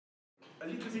a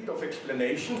little bit of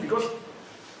explanation, because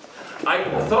I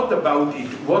thought about it,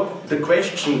 what the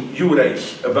question you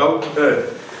raised about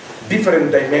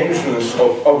different dimensions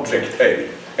of object A.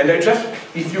 And I just,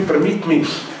 if you permit me,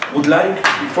 would like,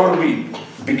 before we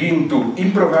begin to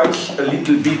improvise a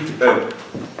little bit,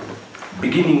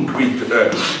 beginning with,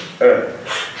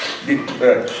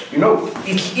 you know,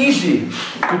 it's easy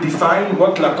to define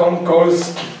what Lacan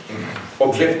calls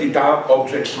object theta,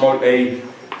 object small a,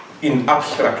 in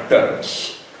abstract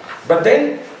terms. But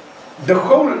then, the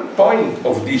whole point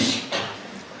of this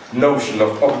notion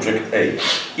of object A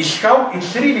is how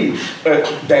it's really a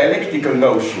dialectical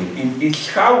notion. It's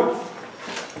how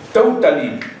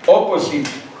totally opposite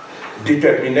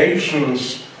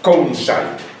determinations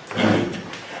coincide in it.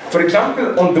 For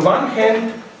example, on the one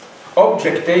hand,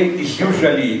 object A is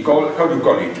usually called, how do you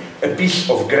call it, a piece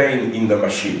of grain in the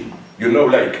machine. You know,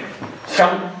 like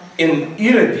some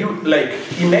like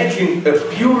imagine a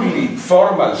purely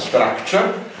formal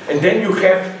structure, and then you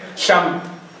have some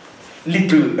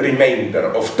little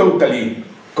remainder of totally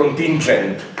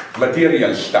contingent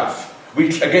material stuff,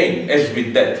 which again, as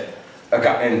with that,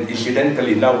 and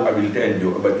incidentally now I will tell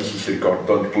you, but this is record,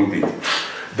 don't put it.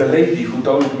 The lady who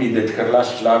told me that her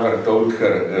last lover told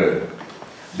her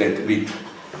that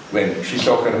when she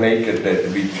saw her naked, that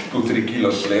with 2-3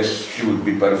 kilos less, she would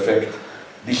be perfect.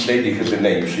 This lady has a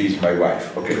name, she is my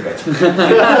wife. Okay, that's another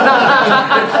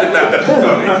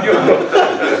story. You know.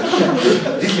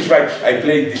 This is why I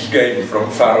played this game from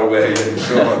far away and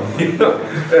so on. You know.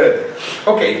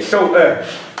 Okay, so,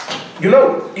 you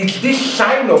know, it's this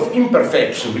sign of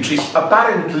imperfection, which is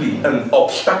apparently an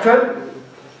obstacle,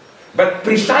 but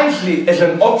precisely as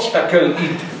an obstacle,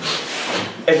 it,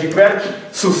 as it were,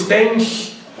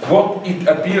 sustains what it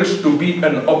appears to be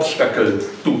an obstacle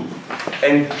to.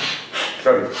 And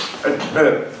sorry.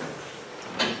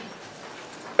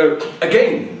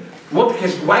 Again,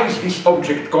 why is this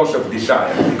object cause of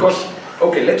desire? Because,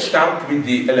 okay, let's start with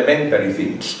the elementary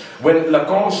things. When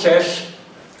Lacan says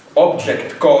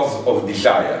object cause of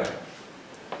desire,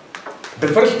 the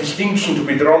first distinction to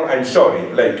be drawn, I'm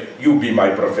sorry, like you be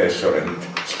my professor and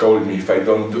scold me if I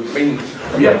don't do, I mean,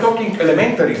 we are talking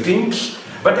elementary things,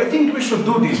 but I think we should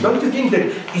do this. Don't you think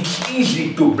that it's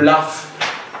easy to bluff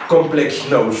complex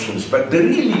notions, but the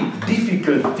really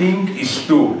difficult thing is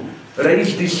to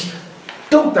raise these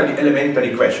totally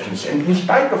elementary questions. And in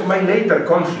spite of my later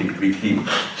conflict with him,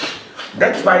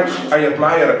 that's why I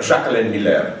admire Jacques-Alain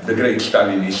Miller, the great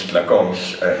Stalinist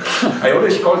Lacan's. I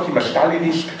always called him a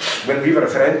Stalinist when we were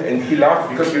friends, and he laughed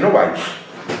because you know why?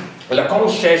 Lacan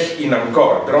says in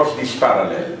Encore, draws this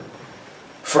parallel.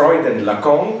 Freud and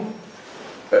Lacan,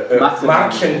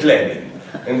 Marx and Lenin.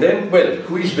 And then, well,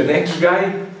 who is the next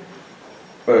guy?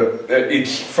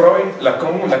 It's Freud,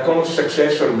 Lacan, Lacan's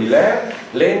successor Miller,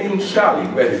 Lenin,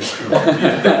 Stalin. Well, it's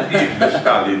the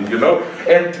Stalin, you know.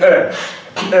 And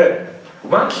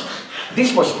once,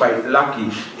 this was my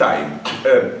lucky time,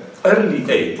 early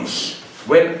 80s,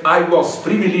 when I was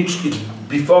privileged,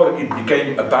 before it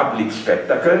became a public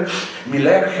spectacle.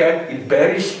 Miller had in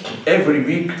Paris every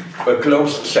week a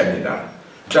closed seminar,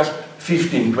 just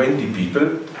 15-20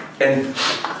 people, and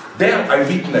there I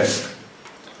witnessed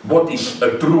what is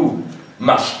a true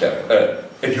master,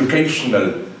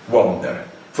 educational wonder.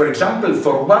 For example,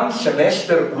 for one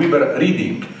semester we were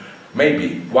reading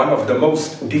maybe one of the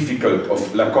most difficult of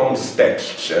Lacan's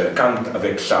texts, Kant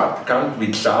avec Sartre, Kant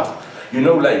with Sartre, you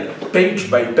know, like page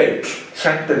by page,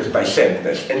 sentence by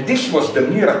sentence. And this was the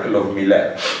miracle of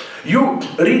Miller. You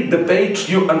read the page,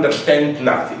 you understand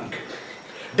nothing.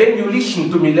 Then you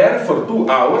listen to Miller for 2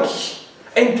 hours,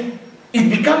 and it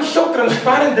becomes so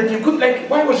transparent that you could, like,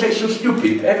 why was I so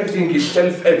stupid? Everything is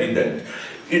self-evident.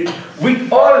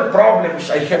 With all problems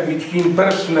I have with him,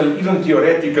 personal, even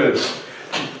theoretical,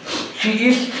 he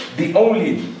is the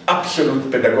only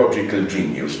absolute pedagogical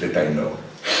genius that I know.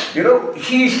 You know,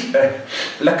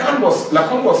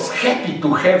 Lacan was happy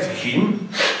to have him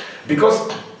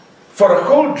because for a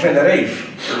whole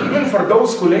generation, even for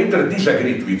those who later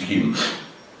disagreed with him,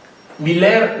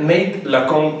 Miller made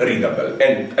Lacan readable.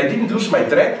 And I didn't lose my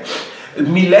track.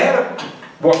 Miller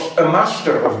was a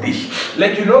master of this.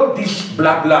 Like, you know, this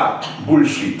blah blah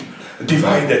bullshit,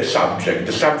 divided subject,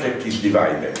 the subject is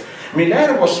divided.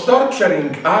 Miller was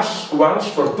torturing us once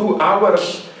for 2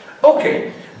 hours.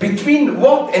 Okay, between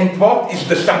what and what is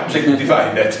the subject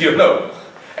divided, you know?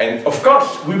 And of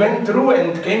course, we went through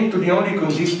and came to the only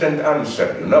consistent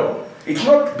answer, you know? It's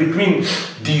not between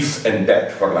this and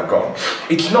that for Lacan.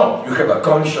 It's not, you have a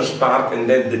conscious part and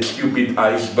then the stupid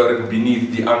iceberg beneath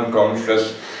the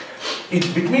unconscious. it's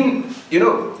between, you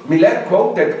know, Miller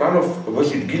quoted one of,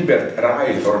 was it Gilbert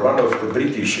Ryle or one of the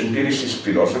British empiricist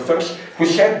philosophers who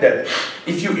said that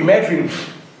if you imagine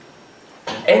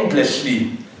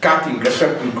endlessly cutting a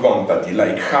certain quantity,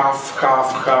 like half,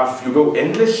 half, half, you go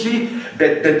endlessly,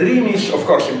 that the dream is, of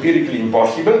course, empirically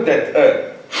impossible, that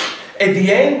at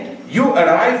the end you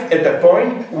arrive at a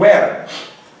point where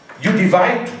you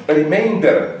divide a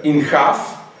remainder in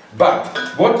half, but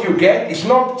what you get is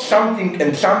not something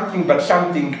and something, but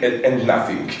something and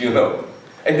nothing, you know.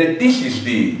 And that this is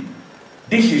the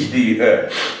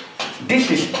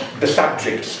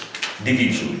subject's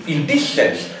division. In this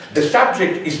sense, the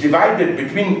subject is divided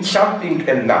between something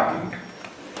and nothing.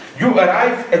 You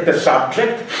arrive at the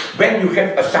subject when you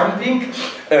have a something,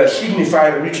 a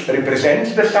signifier which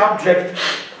represents the subject,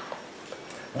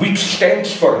 which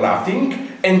stands for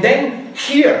nothing, and then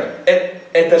here,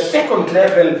 at the second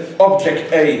level,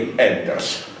 object A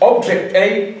enters. Object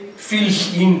A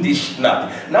fills in this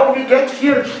nothing. Now we get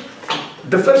here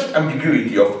the first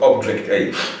ambiguity of object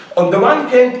A. On the one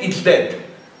hand, it's that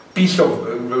piece of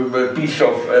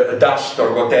dust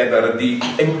or whatever, the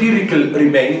empirical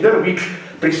remainder, which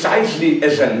precisely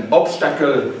as an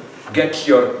obstacle gets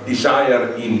your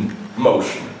desire in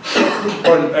motion.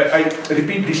 I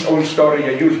repeat this old story,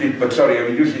 I used it, but sorry, I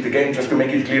will use it again just to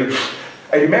make it clear.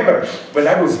 I remember when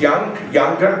I was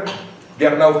younger, they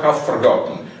are now half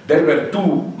forgotten. There were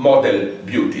two model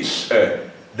beauties,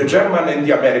 the German and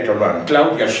the American one,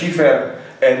 Claudia Schiffer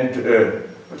and,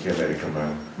 what's the American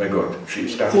one? My God, she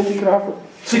started. Cindy Crawford.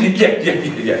 Cindy,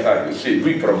 yeah, you see,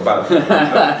 we from Balkan,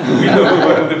 we know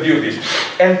one of the beauties.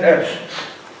 And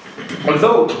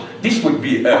although this would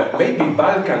be, maybe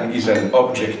Balkan is an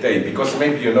object A, because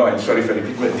maybe you know, I'm sorry for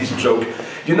repeating this joke,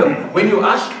 you know, when you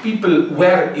ask people,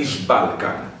 where is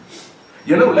Balkan?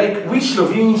 You know, like we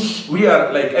Slovenes, we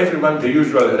are like everyone the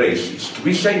usual racist.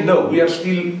 We say no, we are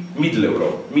still Middle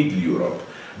Europe.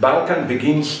 Balkan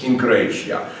begins in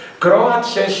Croatia. Croat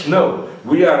says no,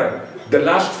 we are the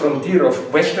last frontier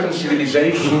of Western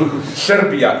civilization.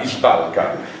 Serbia is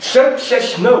Balkan. Serb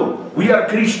says no, we are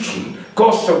Christian.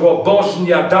 Kosovo,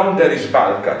 Bosnia, down there is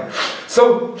Balkan.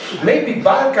 So maybe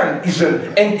Balkan is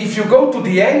an, and if you go to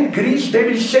the end, Greece, they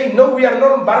will say, no, we are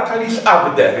not, Balkan is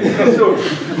up there. So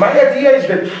my idea is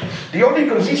that the only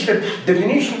consistent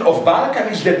definition of Balkan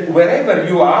is that wherever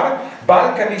you are,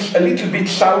 Balkan is a little bit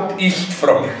southeast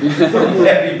from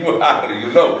where you are,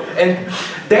 you know. And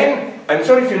then, I'm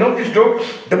sorry if you know this joke,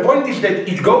 the point is that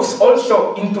it goes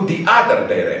also into the other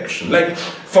direction. Like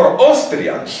for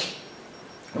Austrians,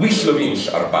 we Slovenes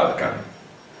are Balkan.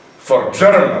 For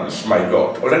Germans, my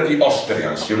God, already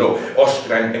Austrians, you know,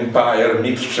 Austrian Empire,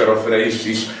 mixture of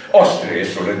races, Austria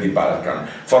is already Balkan.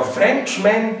 For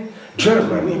Frenchmen,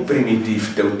 Germany,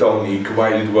 primitive, Teutonic,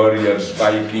 wild warriors,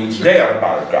 Vikings, they are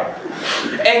Balkan.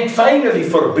 And finally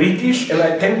for British, and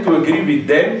I tend to agree with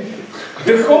them,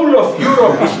 the whole of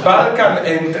Europe is Balkan,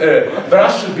 and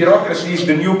Brussels bureaucracy is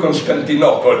the new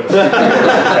Constantinople.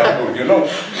 You know?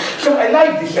 So I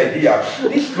like this idea.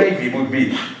 This maybe would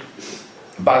be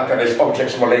Balkan as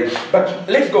objects mole. But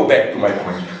let's go back to my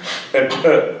point.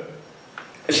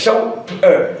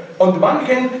 On the one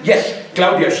hand, yes,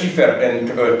 Claudia Schiffer and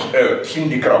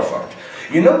Cindy Crawford.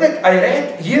 You know that I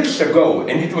read years ago,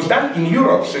 and it was done in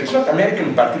Europe, so it's not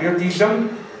American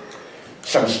patriotism.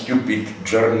 Some stupid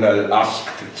journal asked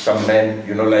some men,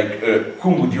 you know, like,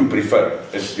 whom would you prefer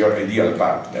as your ideal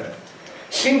partner?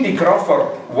 Cindy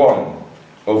Crawford won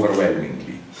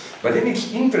overwhelmingly. But then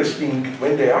it's interesting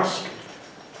when they ask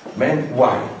men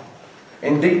why.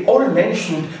 And they all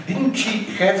mentioned, didn't she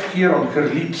have here on her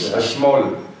lips a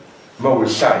small mole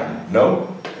sign?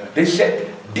 No? They said,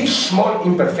 this small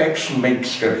imperfection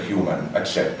makes her human,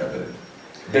 acceptable.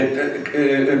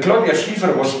 That Claudia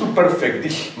Schiffer was too perfect,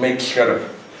 this makes her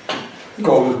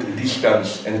cold,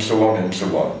 distance, and so on and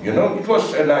so on. You know, it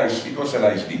was a nice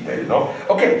detail, no?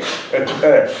 Okay,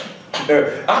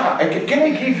 can I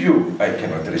give you, I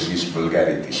cannot resist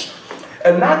vulgarities.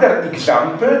 Another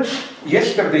example,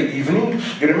 yesterday evening,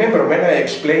 you remember when I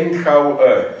explained how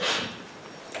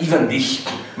even these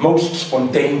most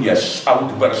spontaneous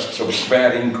outbursts of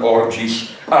swearing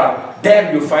orgies are,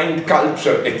 there you find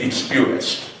culture at its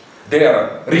purest. They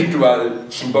are ritual,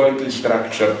 symbolically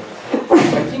structured.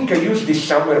 I think I used this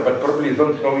somewhere, but probably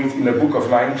don't know it in a book of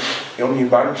mine, only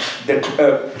one, that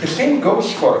the same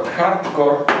goes for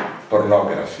hardcore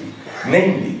pornography.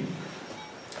 Namely,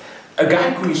 a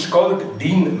guy who is called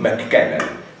Dean McKenna.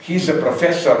 He's a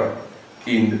professor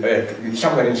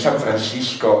somewhere in San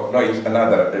Francisco. No, it's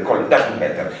another college, doesn't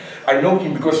matter. I know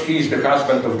him because he is the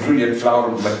husband of Juliet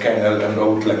Flower McCannell, an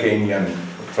old Lacanian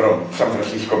from San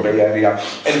Francisco Bay Area,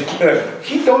 and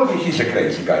he told me he's a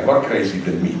crazy guy, more crazy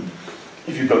than me,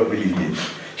 if you don't believe me.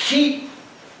 He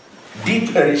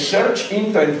did a research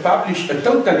into and published a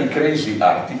totally crazy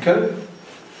article,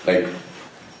 like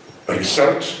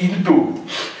research into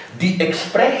the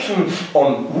expression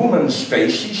on women's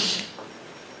faces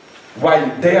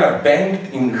while they are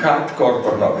banged in hardcore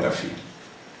pornography.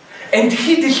 And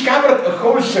he discovered a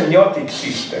whole semiotic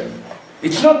system.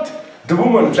 It's not the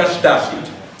woman just does it.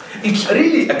 It's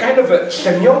really a kind of a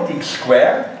semiotic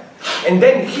square. And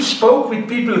then he spoke with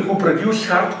people who produce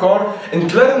hardcore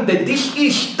and learned that this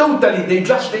is totally, they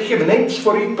have names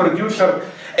for it, producer,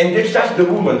 and it's just the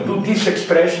woman, do this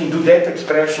expression, do that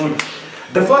expression.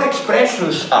 The four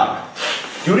expressions are,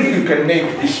 you really can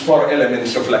make these four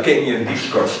elements of Lacanian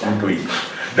discourse into it.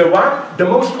 The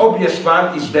most obvious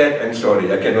one is that, I'm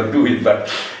sorry, I cannot do it, but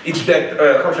it's that,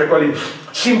 how should I call it,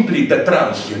 simply the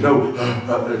trance, you know.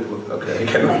 Okay, I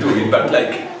cannot do it, but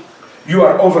like, you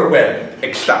are overwhelmed,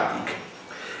 ecstatic.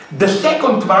 The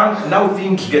second one, now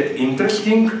things get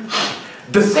interesting.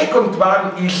 The second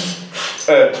one is,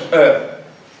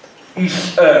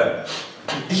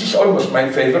 this is almost my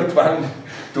favorite one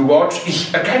to watch,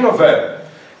 is a kind of a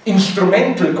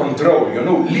instrumental control, you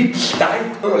know, lips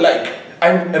tight, like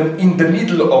I'm in the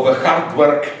middle of a hard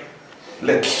work,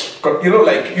 you know,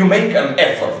 like you make an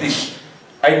effort,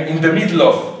 I'm in the middle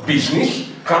of business,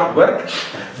 hard work.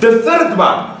 The third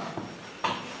one,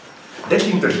 that's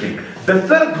interesting. The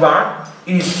third one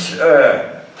is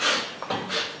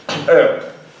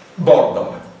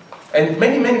boredom. And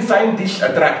many men find this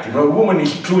attractive. A woman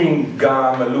is chewing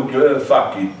gum, look,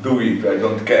 fuck it, do it, I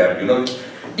don't care, you know, it's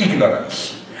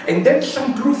ignorance. And there's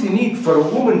some truth in it. For a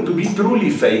woman to be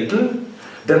truly fatal,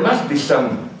 there must be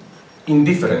some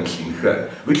indifference in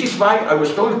her. Which is why I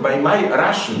was told by my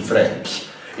Russian friends,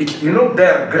 it's, you know,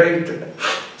 they're great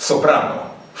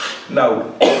soprano.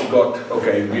 Now, got,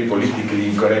 okay, we're politically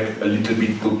incorrect, a little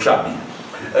bit too chubby.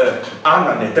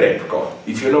 Anna Netrebko,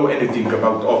 if you know anything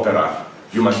about opera,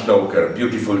 you must know her,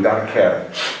 beautiful dark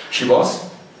hair. She was,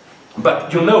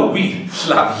 but you know, we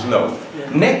Slavs know. Yeah.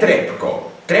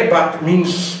 Netrebko, trebat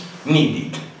means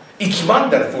needed. It's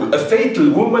wonderful, a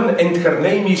fatal woman and her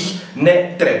name is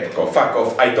Netrebko, fuck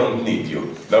off, I don't need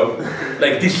you, no?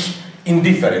 Like this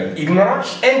indifferent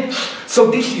ignorance. And so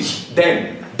this is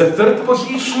then the third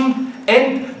position,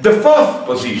 and the fourth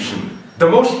position, the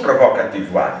most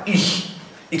provocative one, is,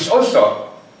 it's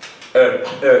also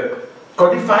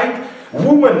codified.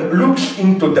 Woman looks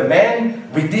into the man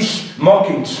with this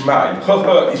mocking smile.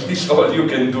 Is this all you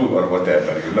can do, or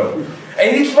whatever, you know?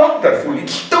 And it's wonderful,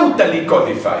 it's totally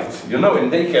codified, you know,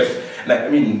 and they have, like, I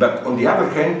mean, but on the other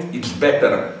hand, it's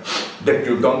better that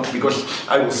you don't, because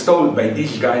I was told by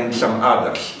this guy and some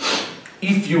others,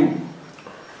 if you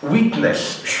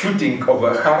witness shooting of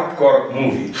a hardcore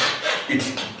movie,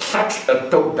 it's such a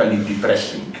totally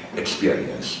depressing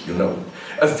experience, you know.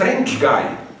 A French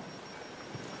guy,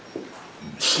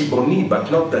 Sibony, but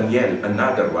not Daniel,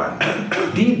 another one,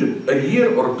 did a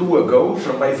year or two ago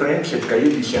from my friends at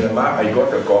Cahiers du Cinéma, I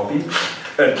got a copy,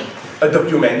 a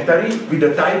documentary with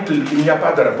the title Il n'y a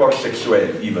pas de rapport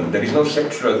sexuel even, there is no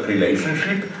sexual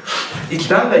relationship. It's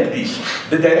done like this.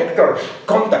 The director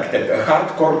contacted a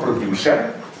hardcore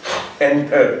producer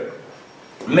and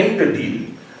made a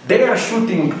deal. They are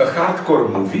shooting a hardcore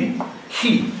movie.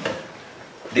 He,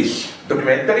 this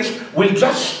documentarist, will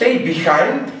just stay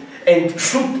behind and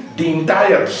shoot the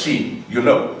entire scene, you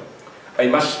know. I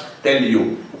must tell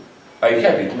you, I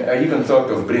have it, I even thought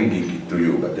of bringing it to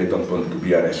you, but I don't want to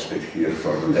be arrested here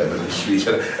for whatever this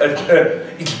reason.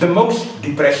 It's the most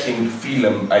depressing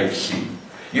film I've seen.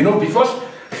 You know, because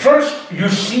first you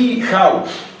see how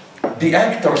the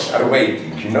actors are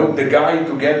waiting, you know, the guy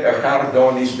to get a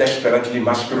hard-on is desperately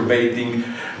masturbating,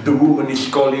 the woman is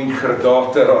calling her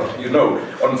daughter, or, you know,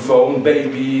 on phone,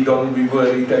 baby, don't be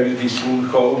worried, I will be soon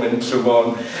home, and so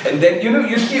on. And then, you know,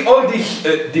 you see all this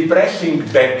depressing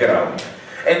background.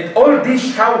 And all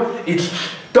this, how it's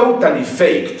totally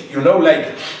faked, you know,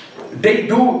 like, they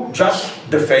do just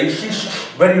the faces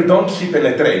where you don't see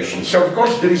penetration. So of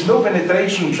course there is no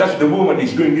penetration, just the woman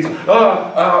is doing this,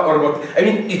 or what. I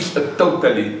mean, it's a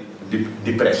totally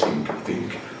depressing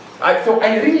thing. So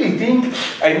I really think,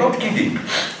 I'm not kidding,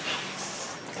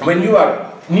 when you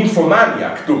are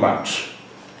nymphomaniac too much,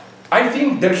 I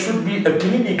think there should be a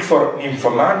clinic for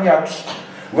nymphomaniacs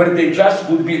where they just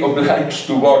would be obliged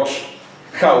to watch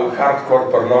how hardcore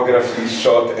pornography is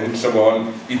shot and so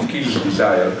on. It kills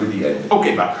desire to the end.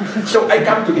 Okay, but so I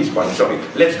come to this one, sorry,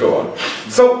 let's go on.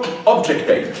 So, object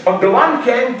A. On the one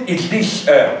hand, it's this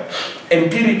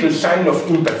empirical sign of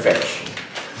imperfection.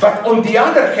 But on the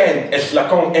other hand, as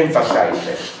Lacan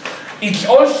emphasizes, it's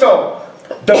also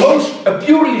the most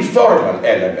purely formal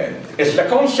element. As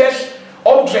Lacan says,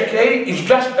 object A is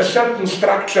just a certain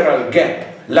structural gap,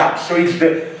 lapse. So it's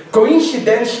the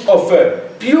coincidence of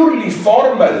a purely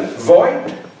formal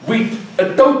void with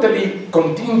a totally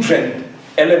contingent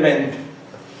element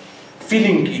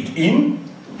filling it in.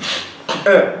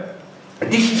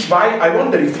 This is why I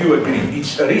wonder if you agree,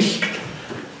 it's risked.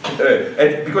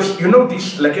 Because you know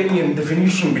this Lacanian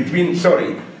definition between,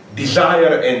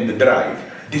 desire and drive.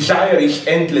 Desire is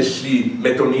endlessly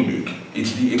metonymic.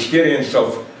 It's the experience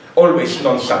of always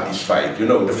non-satisfied. You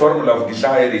know, the formula of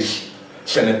desire is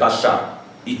ce n'est pas ça.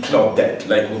 It's not that.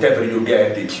 Like whatever you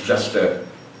get, it's just a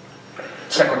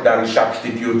secondary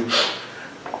substitute.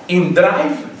 In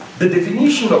drive, the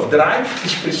definition of drive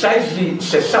is precisely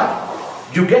c'est ça.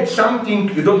 You get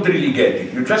something, you don't really get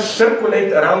it. You just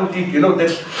circulate around it. You know,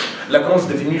 that's Lacan's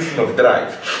definition of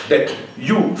drive. That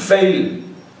you fail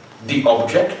the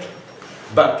object,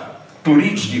 but to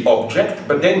reach the object,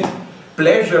 but then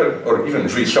pleasure, or even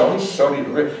jouissance,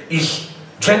 is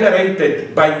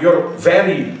generated by your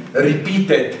very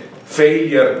repeated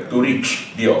failure to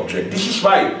reach the object. This is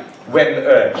why when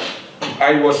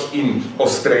I was in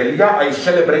Australia, I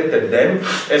celebrated them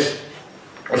as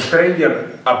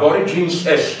Australian Aborigines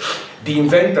as the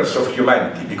inventors of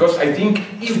humanity, because I think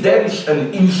if there is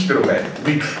an instrument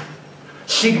which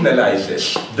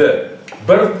signalizes the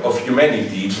birth of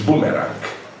humanity, it's boomerang.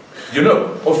 You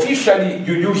know, officially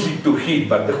you use it to hit,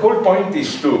 but the whole point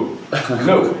is to,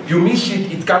 you miss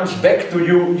it, it comes back to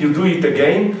you, you do it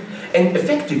again, and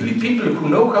effectively people who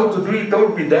know how to do it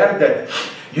told me there that,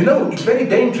 it's very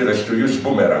dangerous to use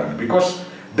boomerang, because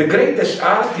the greatest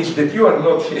art is that you are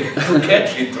not to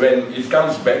catch it when it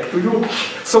comes back to you.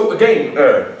 So again,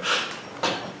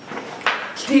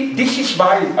 this is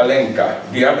why Alenka,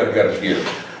 the other girl here,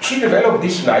 she developed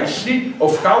this nicely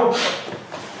of how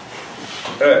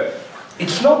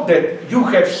it's not that you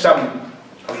have some,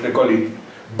 how should I call it,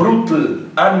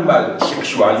 brutal animal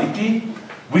sexuality,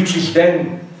 which is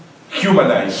then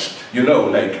humanized,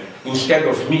 like instead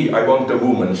of me, I want a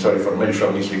woman, sorry for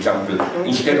mentioning this example,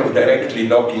 instead of directly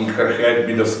knocking her head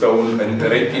with a stone and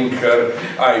raping her,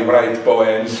 I write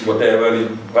poems, whatever,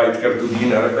 invite her to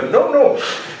dinner. No,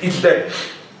 it's that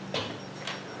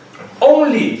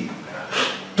only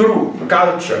through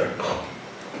culture,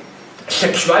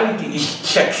 sexuality is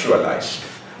sexualized.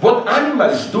 What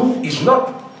animals do is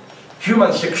not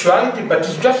human sexuality, but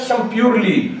it's just some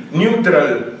purely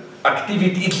neutral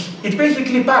activity. It's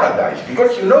basically paradise,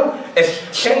 because as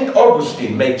St.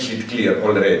 Augustine makes it clear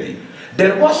already,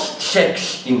 there was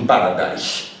sex in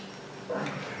paradise,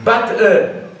 but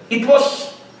it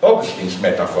was Augustine's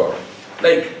metaphor.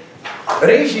 Like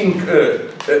getting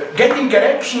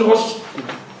erection was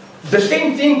the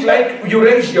same thing like you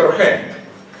raise your hand.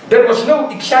 There was no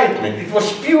excitement, it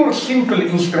was pure, simple,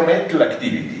 instrumental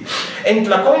activity. And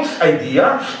Lacan's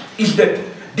idea is that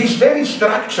this very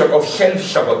structure of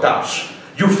self-sabotage,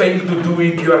 you fail to do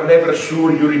it, you are never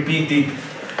sure, you repeat it,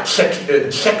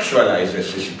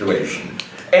 sexualizes the situation.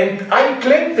 And I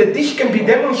claim that this can be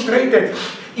demonstrated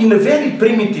in a very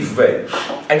primitive way.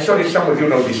 I'm sorry, some of you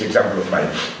know this example of mine.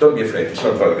 Don't be afraid, it's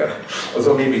not vulgar,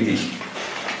 although maybe it is.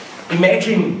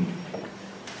 Imagine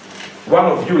one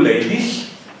of you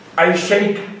ladies, I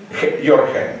shake your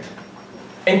hand.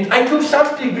 And I do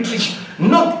something which is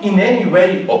not in any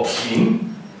way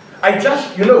obscene. I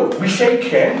just, we shake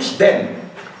hands, then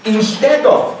instead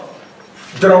of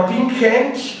dropping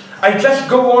hands, I just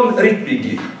go on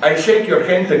rhythmically. I shake your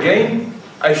hand again,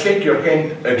 I shake your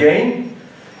hand again.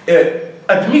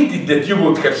 Admitted that you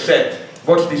would have said,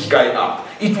 what's this guy up?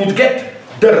 It would get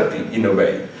dirty in a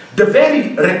way. The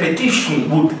very repetition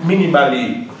would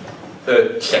minimally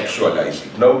sexualize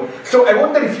it, no? So I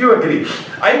wonder if you agree.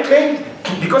 I claim,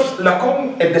 because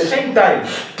Lacan at the same time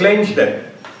claims that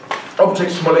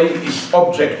object small a is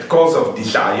object cause of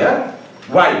desire,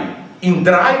 while in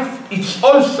drive it's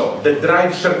also that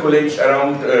drive circulates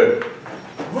around.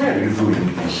 Why are you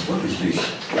doing this? What is this?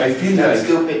 I feel like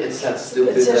it's that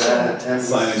stupid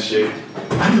sign and shape.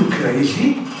 Are you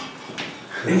crazy?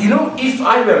 If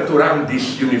I were to run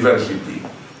this university,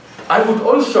 I would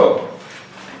also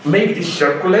make this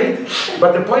circulate,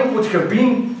 but the point would have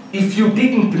been, if you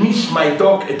didn't miss my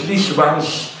talk at least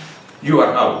once, you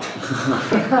are out.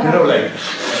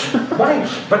 Why?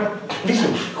 But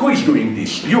listen, who is doing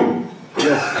this? You.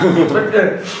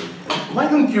 But why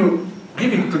don't you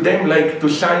give it to them like to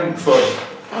sign for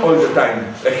all the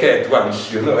time ahead once,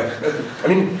 I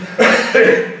mean,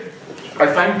 I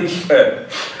find this,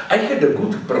 I had a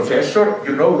good professor,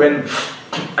 when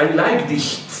I like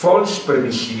this false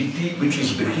permissivity, which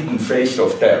is the hidden face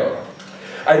of terror.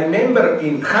 I remember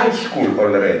in high school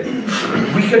already,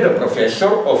 we had a professor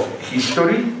of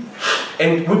history,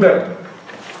 and we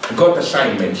got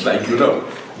assignments, like, you know,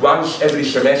 once every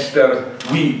semester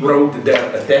we wrote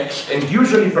there a text, and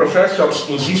usually professors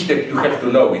insisted you have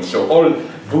to know it, so all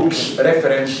books,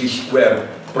 references were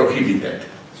prohibited.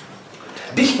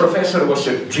 This professor was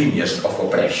a genius of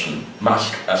oppression,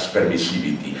 masked as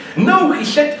permissivity. No, he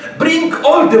said, bring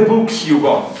all the books you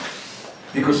want.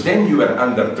 Because then you were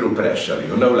under true pressure,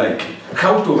 you know, like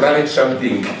how to write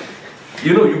something.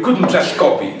 You know, you couldn't just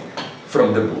copy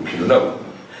from the book, you know.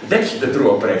 That's the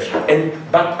true oppression.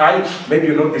 But maybe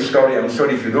you know this story, I'm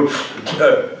sorry if you do.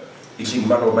 It's in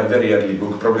one of my very early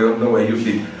books, probably don't know I used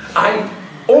it.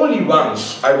 Only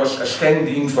once I was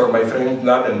standing for my friend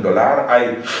Mladen Dolar,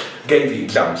 I gave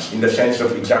exams, in the sense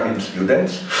of examining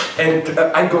students, and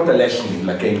I got a lesson in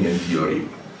Lacanian theory.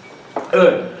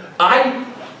 I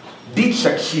did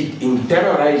succeed in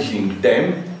terrorizing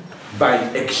them by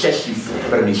excessive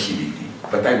permissivity,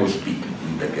 but I was beaten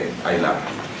in the game. I loved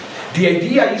it. The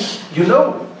idea is, you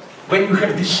know, when you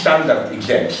have these standard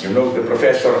exams, you know, the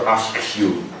professor asks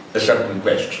you a certain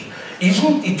question.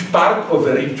 Isn't it part of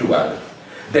a ritual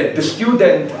that the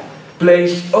student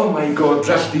plays, oh my God,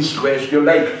 just this question,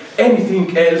 like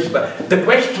anything else, but the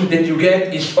question that you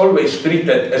get is always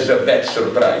treated as a bad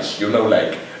surprise, you know,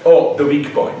 like, oh, the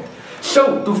weak point.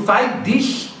 So, to fight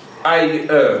this, I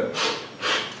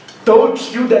told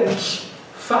students,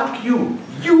 fuck you.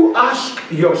 You ask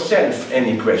yourself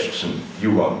any question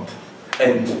you want,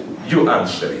 and you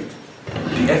answer it.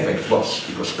 The effect was,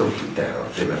 it was total terror.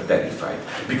 They were terrified.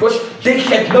 Because they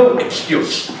had no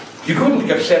excuse. You couldn't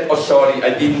have said, oh sorry,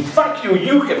 I didn't. Fuck you,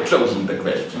 you have chosen the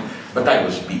question. But I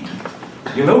was beaten.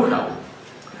 You know how?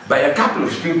 By a couple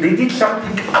of students, they did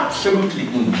something absolutely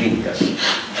ingenious.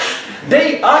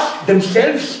 They asked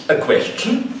themselves a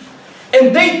question,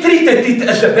 and they treated it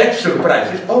as a bad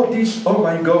surprise. Oh, this, oh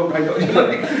my God, you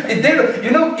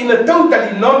know, in a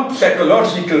totally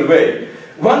non-psychological way.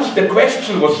 Once the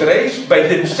question was raised by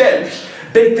themselves,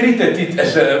 they treated it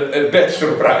as a bad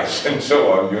surprise, and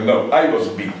so on, you know. I was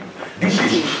beaten.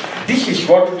 This is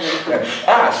what,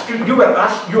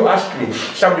 you asked me,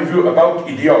 some of you, about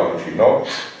ideology, no?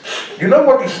 You know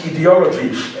what is ideology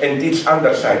and its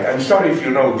underside? I'm sorry if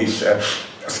you know this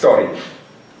story.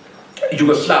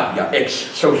 Yugoslavia,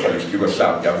 ex-socialist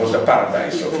Yugoslavia, was a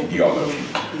paradise of ideology.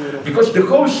 Because the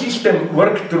whole system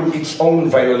worked through its own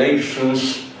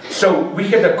violations. So we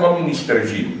had a communist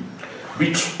regime,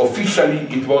 which officially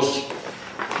it was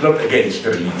not against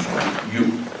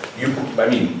religion. I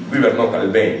mean, we were not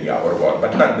Albania or what,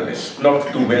 but nonetheless, not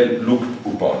too well looked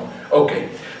upon. Okay,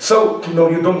 so, no,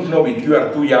 you don't know it, you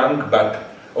are too young, but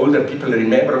older people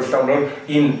remember someone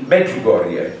in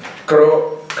Medjugorje,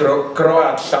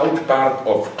 Croat south part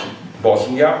of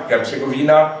Bosnia,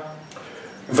 Herzegovina.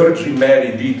 Virgin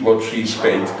Mary did what she is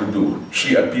paid to do.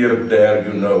 She appeared there,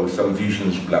 you know, some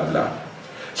visions, blah, blah.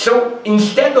 So,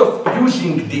 instead of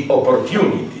using the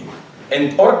opportunity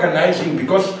and organizing,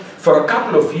 because for a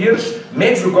couple of years,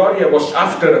 Medjugorje was,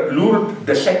 after Lourdes,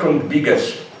 the second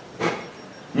biggest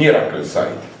miracle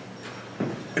site.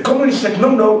 The communists said, no,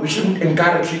 no, we shouldn't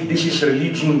encourage it, this is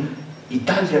religion.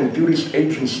 Italian tourist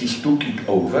agencies took it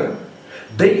over.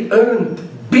 They earned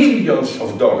billions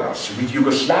of dollars with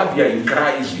Yugoslavia in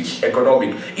crisis,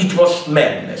 economic. It was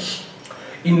madness.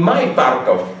 In my part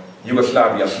of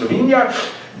Yugoslavia, Slovenia,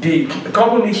 the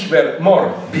communists were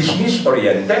more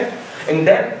business-oriented, and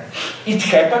then it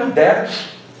happened there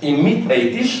in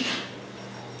mid-80s,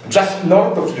 just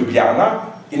north of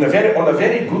Ljubljana, on a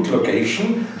very good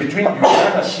location between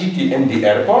Ljubljana city and the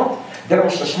airport. There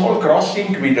was a small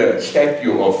crossing with a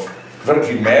statue of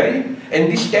Virgin Mary,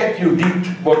 and this statue did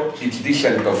what it's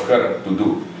decent of her to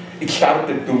do. It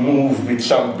started to move with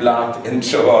some blood and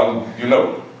so on, you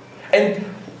know. And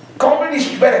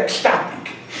communists were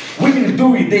ecstatic. We will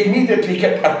do it. They immediately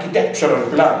had architectural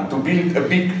plan to build a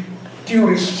big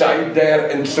tourist site there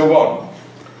and so on.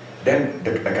 Then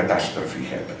the catastrophe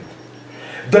happened.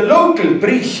 The local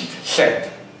priest said,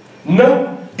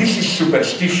 no, this is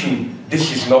superstition,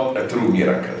 this is not a true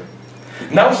miracle.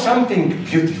 Now something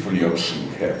beautifully obscene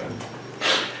happened.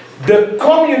 The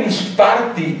Communist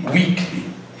Party weekly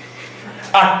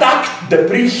attacked the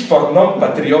priest for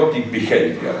non-patriotic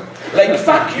behavior. Like,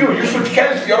 fuck you, you should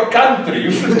help your country,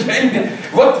 you should change it.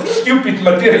 What stupid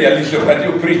materialism are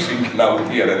you preaching now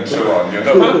here, and so on, you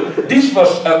know? This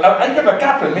was, I have a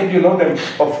couple, maybe you know them,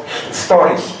 of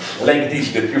stories like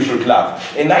this that you should love.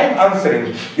 And I'm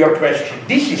answering your question.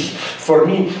 This is, for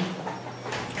me,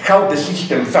 how the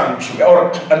system functions.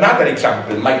 Or another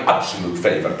example, my absolute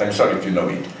favorite, I'm sorry if you know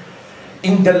it.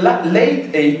 In the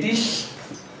late 80s,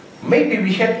 maybe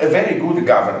we had a very good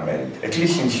government, at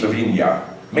least in Slovenia.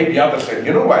 Maybe others said,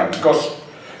 you know why? Because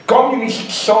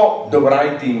communists saw the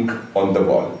writing on the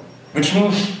wall, which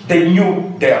means they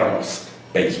knew they are lost,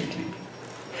 basically.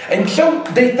 And so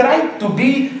they tried to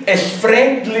be as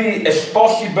friendly as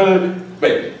possible,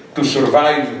 well, to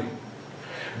survive.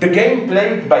 The game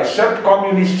played by Serb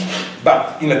communists,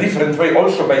 but in a different way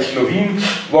also by Slovenes,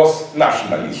 was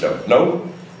nationalism, no?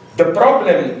 The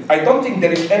problem, I don't think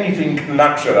there is anything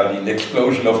natural in the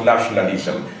explosion of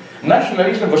nationalism.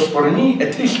 Nationalism was, for me,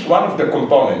 at least one of the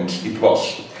components it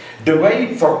was. The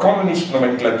way for communist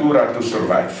nomenclatura to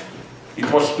survive. It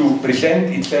was to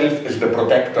present itself as the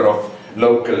protector of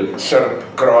local Serb,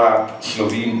 Croat,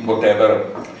 Slovene,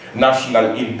 whatever,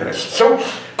 national interests. So,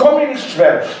 communists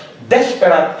were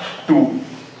desperate to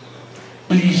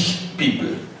please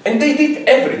people. And they did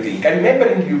everything. I remember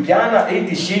in Ljubljana,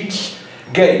 86,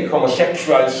 gay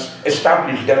homosexuals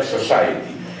established their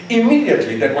society.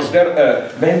 Immediately there was there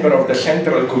a member of the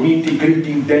Central Committee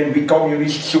greeting them, we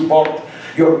communists support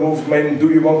your movement, do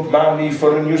you want money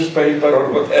for a newspaper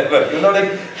or whatever, you know,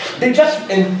 like, they just,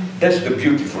 and that's the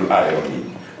beautiful irony.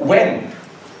 When,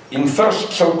 in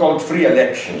first so-called free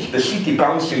elections, the city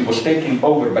council was taken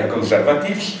over by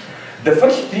conservatives, the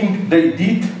first thing they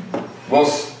did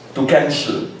was to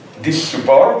cancel this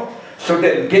support, so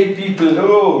that gay people,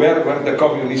 oh, where were the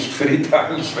communist free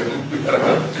times?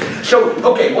 So,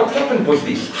 okay, what happened was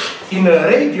this. In a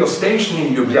radio station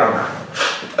in Ljubljana,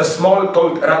 a small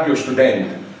called Radio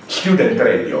student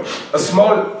radio, a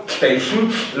small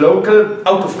station, local,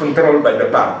 out of control by the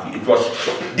party. It was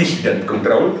dissident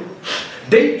controlled.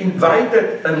 They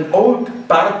invited an old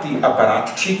party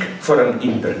apparatchik for an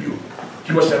interview.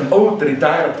 He was an old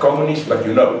retired communist, but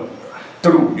you know,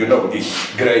 true, you know,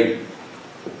 this grey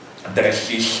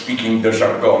dresses, speaking the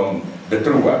jargon, the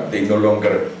true one. They no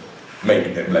longer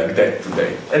make them like that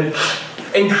today. And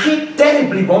he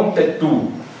terribly wanted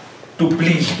to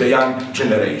please the young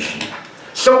generation.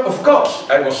 So of course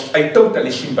I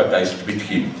totally sympathized with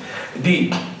him.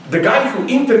 The guy who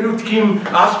interviewed him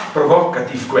asked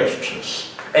provocative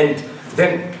questions, and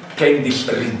then came this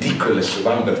ridiculous,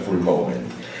 wonderful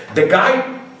moment. The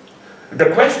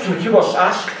question he was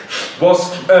asked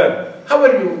was, how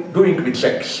are you doing with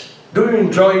sex? Do you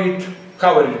enjoy it?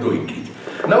 How are you doing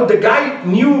it? Now the guy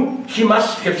knew he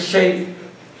must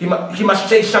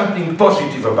say something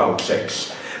positive about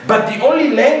sex. But the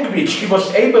only language he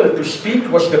was able to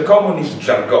speak was the communist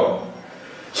jargon.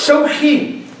 So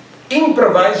he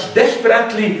improvised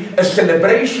desperately a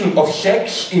celebration of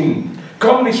sex in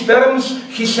communist terms.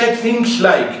 He said things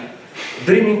like,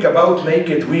 dreaming about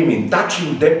naked women,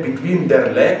 touching them between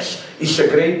their legs is a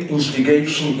great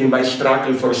instigation in my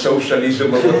struggle for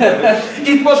socialism.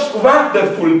 It was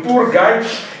wonderful, poor guy.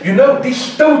 You know,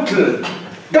 this totally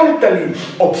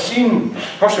obscene,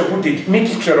 how should I put it,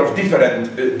 mixture of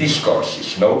different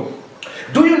discourses, no?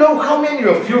 Do you know, how many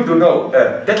of you do know,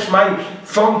 that's my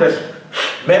fondest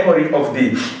memory of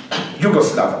the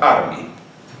Yugoslav army.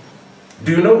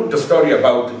 Do you know the story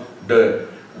about the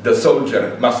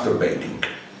soldier masturbating?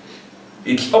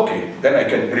 It's okay, then I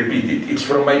can repeat it. It's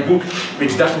from my book,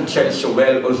 which doesn't sell so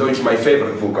well, although it's my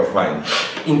favorite book of mine,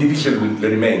 Indivisible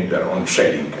Remainder on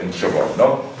Shelling and so on,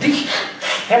 no? This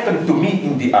happened to me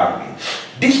in the army.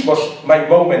 This was my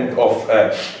moment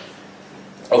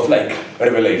of like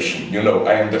revelation, you know,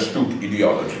 I understood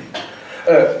ideology.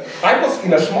 I was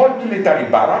in a small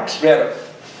military barracks where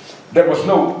there was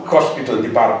no hospital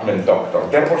department doctor.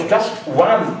 There was just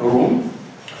one room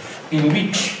in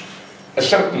which a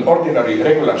certain ordinary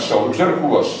regular soldier, who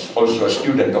was also a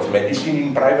student of medicine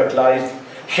in private life,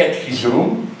 had his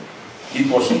room.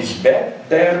 It was his bed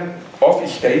there,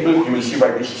 office table, you will see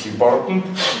why this is important,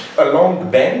 a long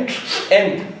bench,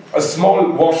 and a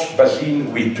small wash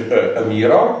basin with a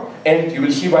mirror, and you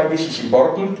will see why this is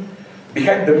important.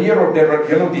 Behind the mirror there were,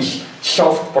 you know, these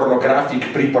soft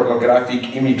pornographic,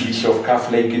 pre-pornographic images of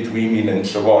half-naked women and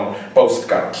so on,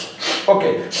 postcards.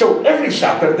 Okay, so every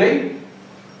Saturday,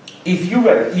 if you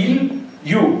were ill,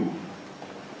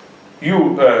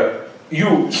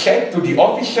 you said to the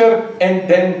officer, and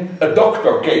then a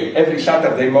doctor came every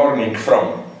Saturday morning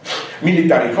from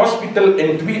military hospital,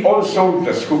 and we all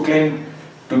soldiers who claimed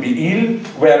to be ill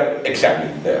were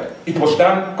examined there. It was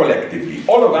done collectively.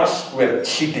 All of us were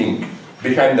sitting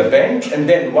behind the bench, and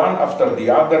then one after the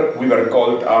other we were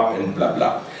called up and blah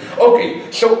blah. Okay,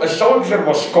 so a soldier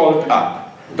was called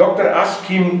up. Doctor asked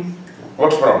him,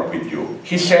 what's wrong with you?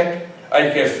 He said, I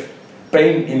have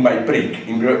pain in my prick,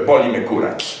 in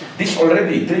polymecurax. This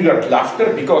already triggered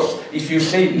laughter, because if you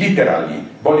say literally,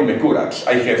 polymecurax,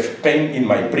 I have pain in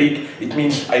my prick, it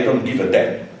means I don't give a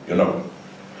damn, you know.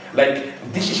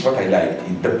 Like, this is what I liked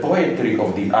in the poetry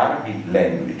of the Arabic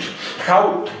language.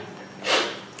 How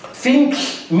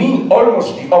things mean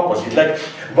almost the opposite. Like,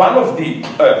 one of the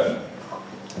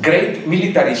great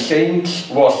military saints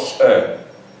was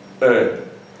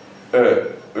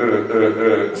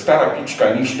Stara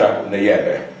pička ništa ne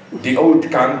jebe. The old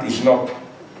cunt is not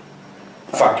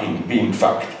fucking being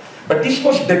fucked. But this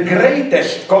was the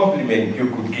greatest compliment you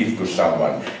could give to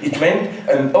someone. It meant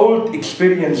an old,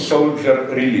 experienced soldier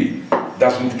really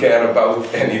doesn't care about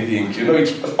anything. You know,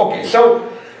 it's okay. So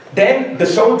then the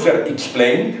soldier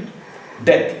explained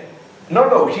that,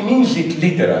 no, he means it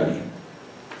literally.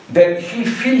 That he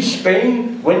feels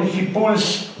pain when he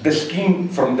pulls the skin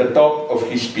from the top of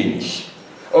his penis.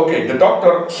 Okay, the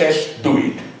doctor says, do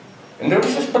it. And the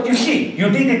doctor says, but you see, you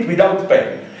did it without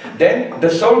pain. Then the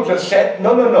soldier said,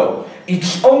 no,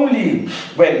 it's only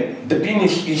when the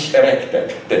penis is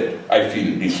erected that I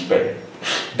feel this pain.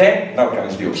 Then, now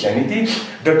comes the obscenity,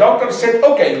 the doctor said,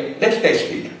 okay, let's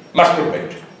test it,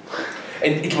 masturbate.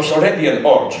 And it was already an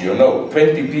orgy, you know,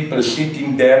 20 people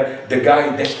sitting there, the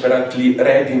guy desperately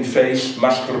red in face,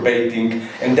 masturbating,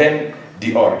 and then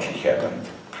the orgy happened.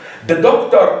 The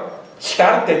doctor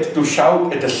started to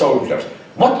shout at the soldiers,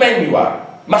 what man you are,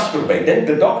 masturbate. Then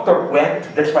the doctor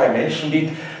went, that's why I mentioned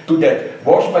it, to that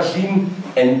wash basin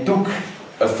and took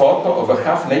a photo of a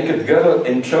half-naked girl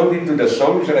and showed it to the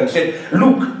soldier and said,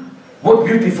 look, what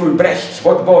beautiful breasts,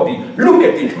 what body, look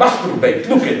at it, masturbate,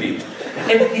 look at it.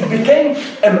 And it became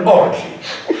an orgy,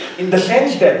 in the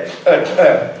sense that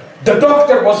the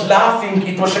doctor was laughing,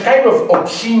 it was a kind of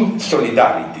obscene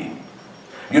solidarity.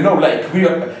 You know, like,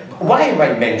 why am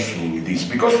I mentioning this?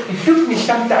 Because it took me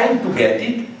some time to get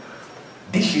it.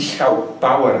 This is how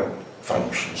power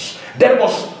functions. There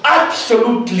was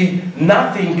absolutely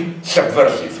nothing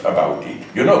subversive about it,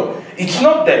 you know. It's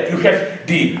not that you have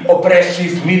the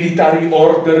oppressive military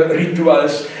order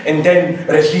rituals and then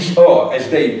resist,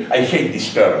 I hate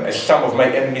this term, as some of my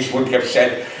enemies would have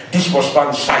said, this was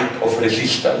one side of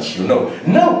resistance, you know.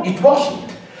 No, it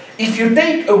wasn't. If you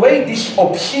take away this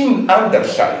obscene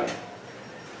underside,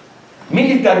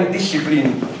 military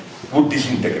discipline would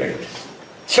disintegrate.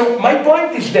 So my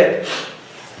point is that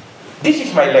this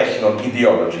is my lesson on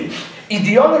ideology.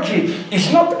 Ideology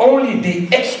is not only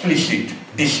the explicit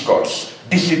discourse,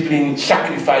 discipline,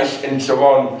 sacrifice, and so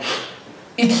on.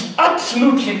 It's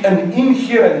absolutely an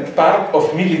inherent part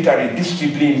of military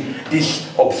discipline, these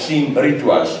obscene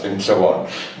rituals and so on.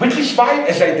 Which is why,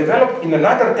 as I developed in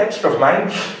another text of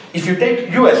mine, if you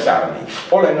take US Army,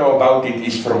 all I know about it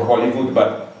is from Hollywood,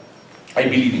 but I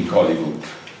believe in Hollywood.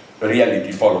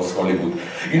 Reality follows Hollywood.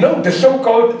 You know, the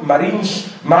so-called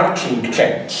Marines marching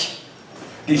chants,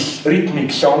 these rhythmic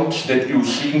songs that you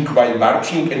sing while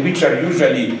marching, and which are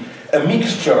usually a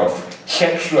mixture of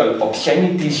sexual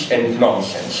obscenities and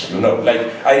nonsense, you know. Like,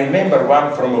 I remember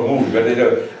one from a movie where they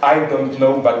go, I don't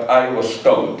know, but I was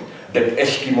told that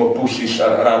Eskimo pussies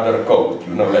are rather cold,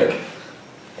 you know, like.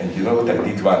 And you know what I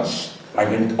did once? I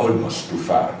went almost too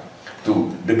far.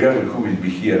 To the girl who will be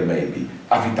here maybe,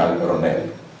 Avital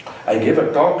Ronell. I gave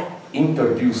a talk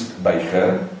introduced by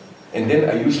her, and then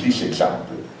I used this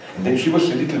example. And then she was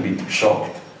a little bit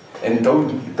shocked and told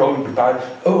the part,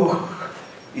 oh,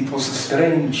 it was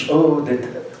strange,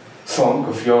 that song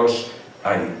of yours.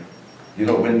 You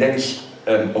know, when there is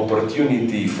an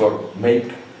opportunity for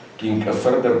making a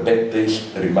further bad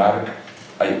taste remark,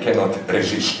 I cannot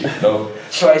resist it, no?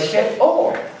 So I said,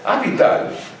 oh,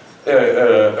 Avital,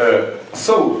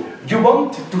 so you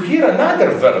want to hear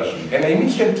another version? And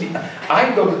immediately,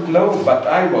 I don't know, but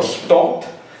I was taught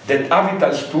that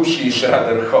Avital's pussy is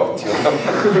rather hot, you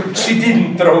know. She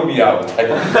didn't throw me out.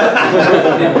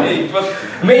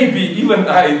 But maybe even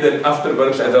I, then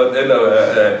afterwards, I thought,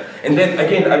 and then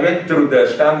again, I went through the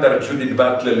standard Judith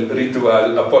Butler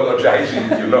ritual, apologizing,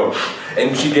 you know,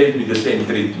 and she gave me the same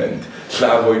treatment.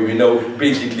 Slavoj, we know,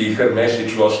 basically her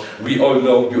message was, we all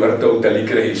know you are totally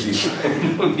crazy, so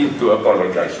you don't need to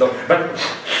apologize. No? But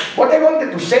what I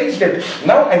wanted to say is that,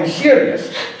 now I'm serious,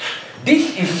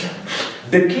 this is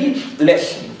the key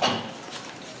lesson,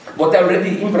 what I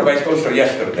already improvised also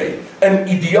yesterday. An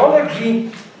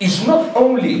ideology is not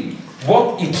only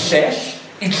what it says,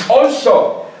 it's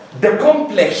also the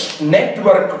complex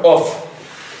network of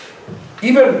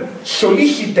even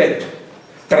solicited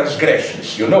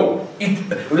transgressions, you know.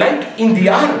 Like in the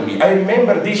army, I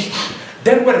remember this,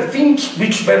 there were things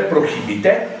which were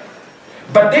prohibited,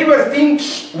 but they were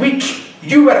things which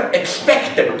you were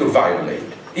expected to violate.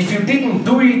 If you didn't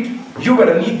do it, you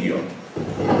were an idiot.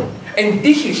 And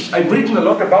this is, I've written a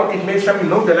lot about it, maybe some of you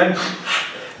know the line.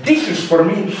 This is for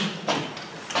me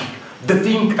the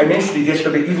thing, I mentioned it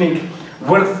yesterday evening,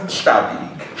 worth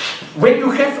studying. When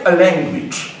you have a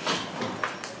language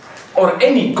or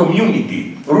any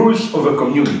community, rules of a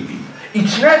community,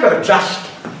 it's never just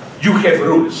you have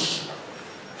rules.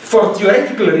 For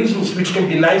theoretical reasons which can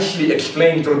be nicely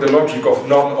explained through the logic of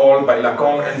non-all by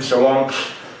Lacan and so on,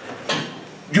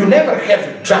 you never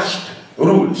have just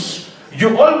rules.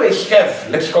 You always have,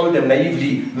 let's call them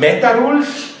naively,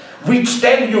 meta-rules, which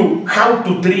tell you how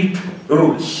to treat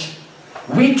rules.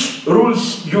 Which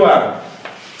rules you are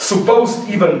supposed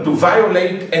even to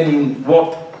violate and in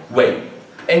what way.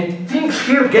 And things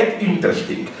here get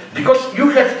interesting, because you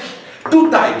have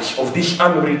two types of these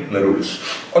unwritten rules.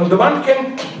 On the one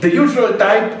hand, the usual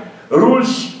type,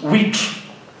 rules which,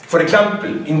 for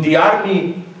example, in the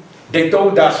army, they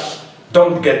told us,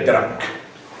 don't get drunk.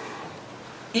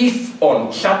 If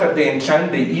on Saturday and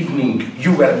Sunday evening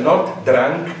you were not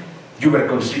drunk, you were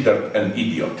considered an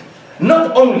idiot.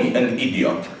 Not only an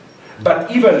idiot,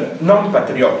 but even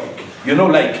non-patriotic. You know,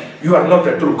 like, you are not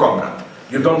a true comrade.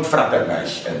 You don't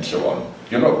fraternize and so on.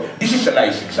 You know, this is a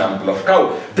nice example of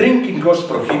how drinking was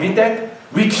prohibited,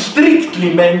 which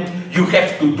strictly meant you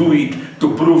have to do it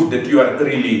to prove that you are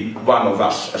really one of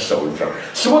us, a soldier.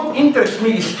 So what interests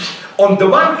me is, on the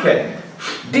one hand,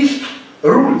 these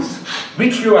rules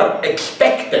which you are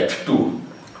expected to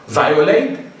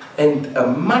violate, and a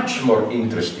much more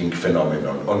interesting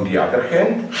phenomenon, on the other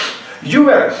hand, you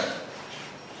were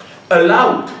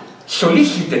allowed,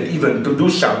 solicited even to do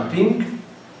something,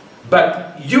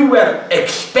 but you were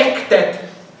expected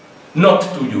not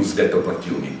to use that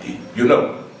opportunity. You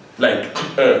know, like,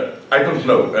 I don't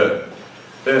know,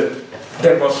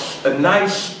 there was a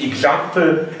nice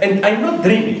example, and I'm not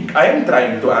dreaming, I am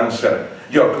trying to answer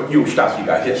you, Stasi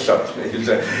guy, yes, sorry,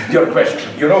 your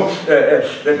question. You know,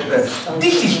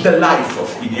 this is the life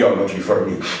of ideology for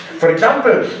me. For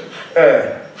example,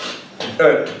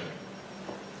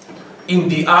 in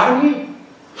the army,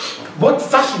 what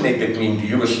fascinated me in the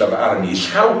Yugoslav army is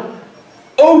how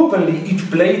openly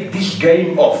it played this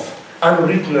game of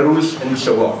unwritten rules and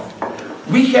so on.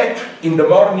 We had in the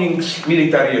mornings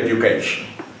military education,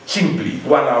 simply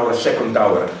 1 hour, second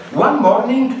hour. One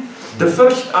morning, the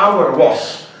first hour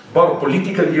was about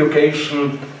political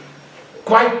education.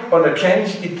 Quite on a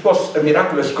chance, it was a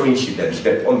miraculous coincidence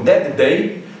that on that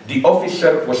day, the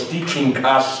officer was teaching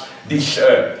us this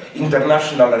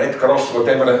international Red Cross,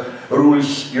 whatever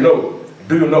rules, you know,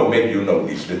 do you know, maybe you know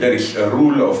this, that there is a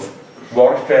rule of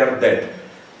warfare that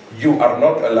you are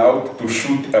not allowed to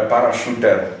shoot a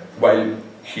parachuter while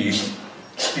he is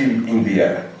still in the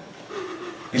air.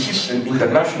 This is an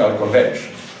international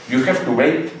convention. You have to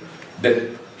wait that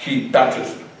he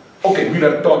touches. Okay, we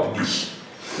were taught this.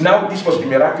 Now this was the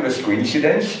miraculous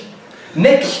coincidence.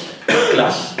 Next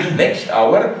class, next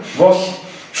hour, was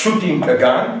shooting a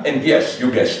gun, and yes, you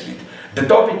guessed it. The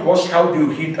topic was how do you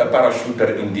hit a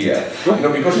parachuter in the air? You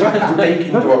know, because you have to take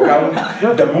into account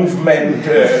the movement,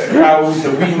 how the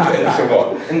wind, and so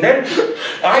on. And then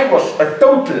I was a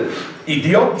total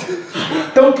idiot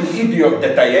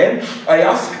that I am. I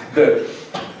asked the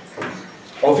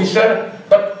officer,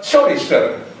 but sorry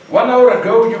sir, 1 hour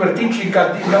ago you were teaching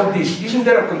us this, isn't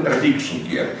there a contradiction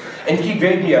here? And he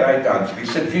gave me a right answer. He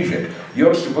said, Zizek,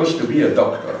 you're supposed to be a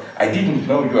doctor. I didn't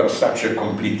know you are such a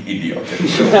complete idiot. And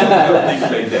so things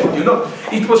like that. You know,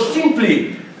 it was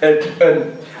simply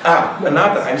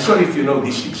another, I'm sorry if you know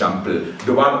this example,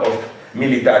 the one of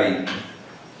military.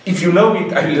 If you know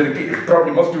it, I will repeat it,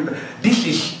 probably most people. This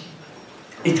is,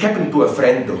 it happened to a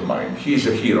friend of mine. He is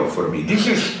a hero for me. This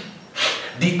is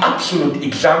the absolute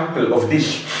example of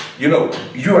this, you know,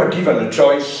 you are given a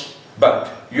choice, but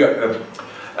you are,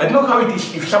 I don't know how it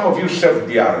is if some of you served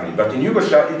the army, but in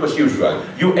Yugoslavia it was usual.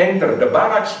 You enter the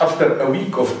barracks after a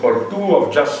week or two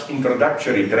of just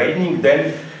introductory training,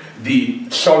 then the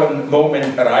solemn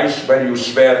moment arrives when you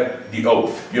swear the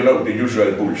oath, you know, the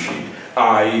usual bullshit.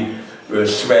 I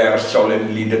swear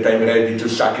solemnly that I'm ready to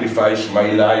sacrifice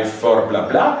my life for blah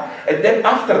blah, and then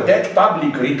after that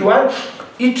public ritual,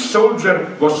 each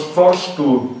soldier was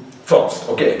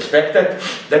expected,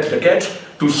 that's the catch,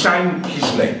 to sign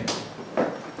his name.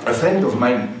 A friend of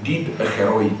mine did a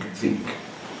heroic thing.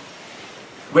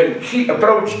 When he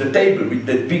approached the table with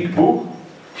that big book,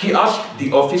 he asked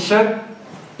the officer,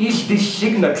 is this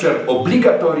signature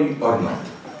obligatory or not?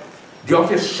 The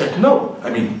officer said no. I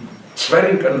mean,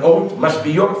 swearing an oath must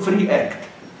be your free act.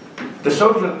 The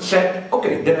soldier said,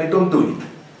 okay, then I don't do it.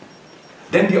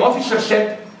 Then the officer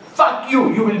said, fuck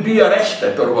you, you will be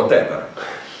arrested or whatever.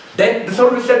 Then the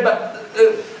soldier said, but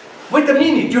wait a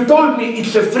minute, you told me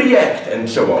it's a free act, and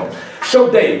so on. So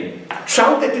they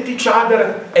shouted at each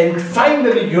other, and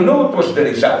finally, you know what was the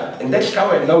result? And that's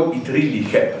how I know it really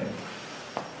happened.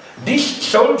 This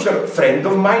soldier friend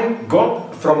of mine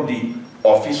got from the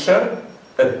officer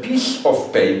a piece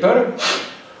of paper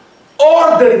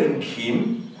ordering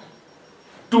him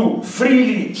to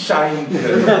freely sign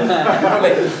the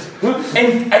letters.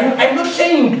 And I'm not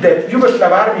saying that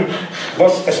Yugoslav army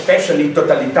was especially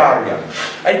totalitarian.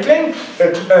 I claim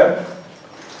that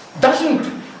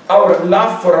doesn't our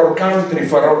love for our country,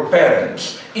 for our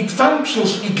parents, it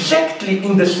functions exactly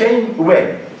in the same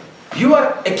way. You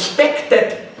are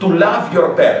expected to love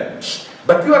your parents,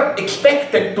 but you are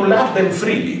expected to love them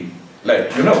freely.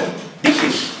 Like, you know, this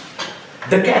is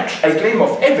the catch, I claim,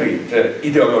 of every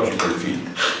ideological field.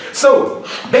 So,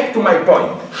 back to my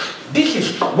point. This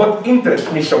is what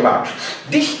interests me so much.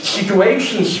 These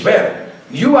situations where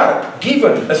you are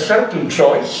given a certain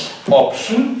choice,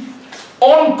 option,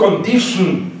 on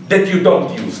condition that you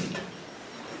don't use it.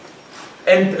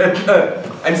 And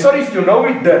I'm sorry if you know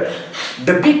it,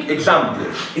 the big example,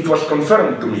 it was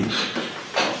confirmed to me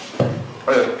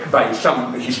by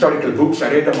some historical books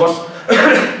I read, was,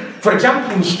 for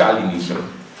example, in Stalinism.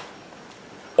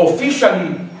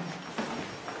 Officially,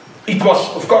 it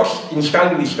was, of course, in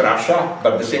Stalinist Russia,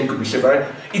 but the same could be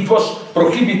said, it was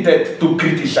prohibited to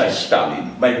criticize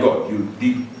Stalin. My God, you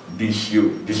did this,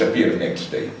 you disappear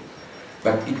next day.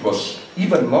 But it was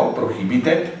even more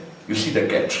prohibited, you see the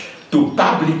catch, to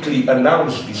publicly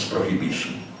announce this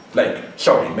prohibition. Like,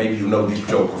 sorry, maybe you know this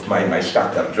joke of mine, my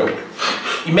starter joke.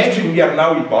 Imagine we are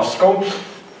now in Moscow,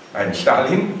 I'm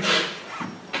Stalin,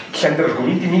 Central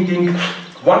Committee meeting,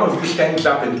 one of you stands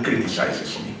up and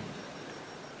criticizes me.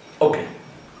 Okay,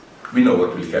 we know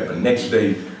what will happen. Next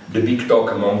day, the big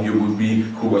talk among you would be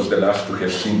who was the last to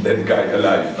have seen that guy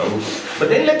alive, no? But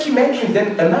then let's imagine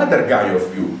then another guy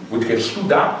of you would have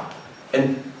stood up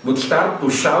and would start to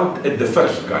shout at the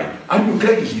first guy, are you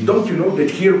crazy? Don't you know that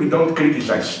here we don't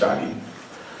criticize Stalin?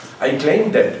 I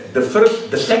claim that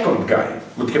the second guy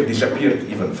would have disappeared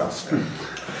even faster.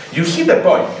 You see the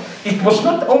point? It was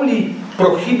not only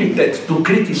prohibited to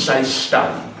criticize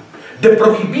Stalin, the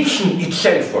prohibition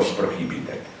itself was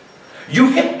prohibited. You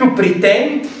had to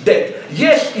pretend that,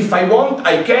 yes, if I want,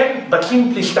 I can, but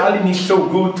simply Stalin is so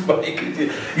good.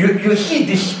 You see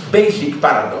this basic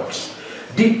paradox.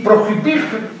 The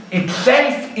prohibition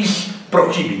itself is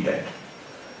prohibited.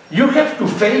 You have to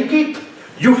fake it,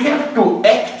 you have to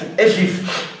act as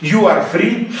if you are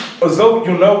free, although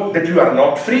you know that you are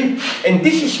not free, and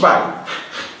this is why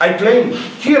I claim,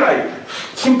 here I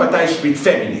sympathize with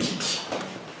feminists,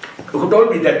 who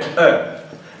told me that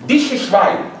this is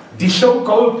why the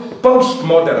so-called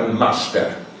postmodern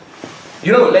master,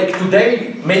 you know, like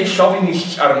today, male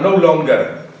chauvinists are no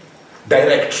longer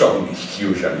direct chauvinists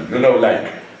usually, you know,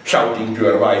 like shouting to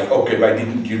your wife, okay, why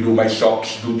didn't you do my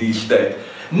socks, do this, that.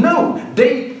 No,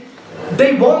 they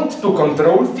want to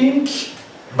control things,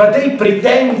 but they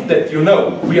pretend that, you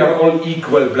know, we are all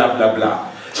equal, blah, blah,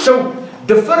 blah. So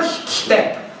the first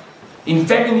step in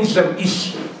feminism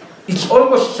is, it's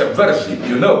almost subversive,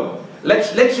 you know.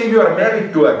 Let's say you are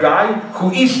married to a guy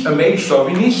who is a male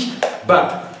chauvinist,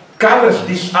 but covers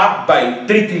this up by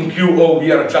treating you, oh,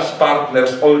 we are just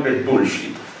partners, all that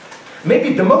bullshit.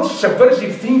 Maybe the most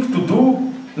subversive thing to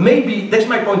do, maybe, that's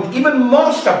my point, even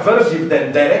more subversive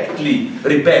than directly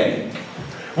rebelling,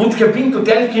 would have been to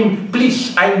tell him,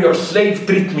 please, I'm your slave,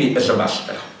 treat me as a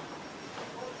master.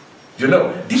 You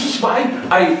know, this is why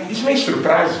this may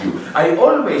surprise you, I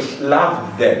always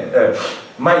loved them.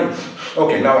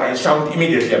 Okay, now I sound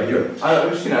immediately absurd. I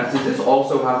was just going to ask, does this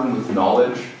also happen with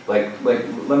knowledge? Like, let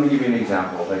me give you an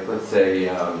example. Like, let's say,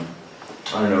 I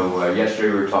don't know,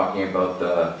 yesterday we were talking about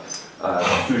the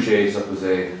sujet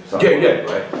supposé,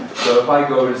 right? So if I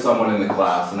go to someone in the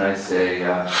class and I say,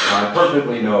 I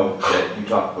perfectly know that you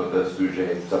talk about the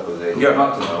sujet supposé,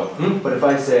 not to know, but if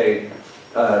I say,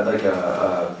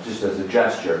 just as a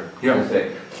gesture, I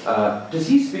say, does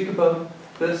he speak about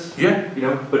this? Yeah. You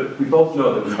know, but we both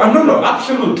know that we no,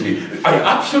 absolutely. I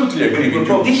absolutely agree with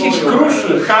you. This is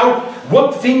crucial,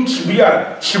 what things we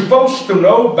are supposed to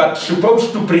know, but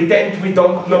supposed to pretend we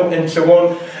don't know, and so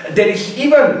on. There is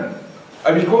even,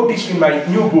 I will quote this in my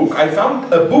new book, I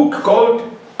found a book called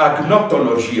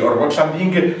Agnotology, or what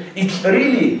something, it's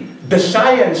really the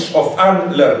science of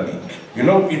unlearning. You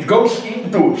know, it goes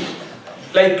into,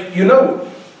 like, you know,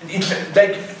 it's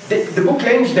like, the book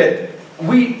claims that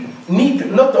we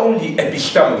need not only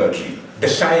epistemology, the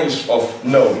science of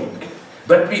knowing,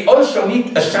 but we also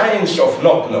need a science of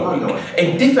not knowing,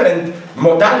 and different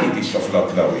modalities of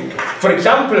not knowing. For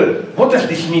example, what does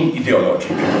this mean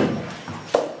ideologically?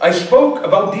 I spoke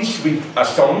about this with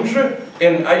Assange,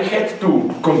 and I had to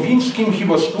convince him he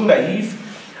was too naive.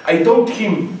 I told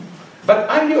him, but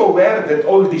are you aware that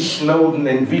all these Snowden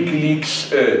and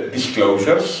WikiLeaks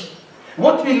disclosures,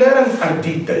 what we learned are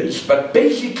details, but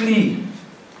basically,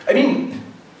 I mean,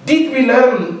 did we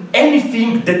learn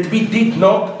anything that we did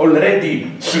not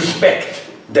already suspect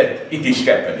that it is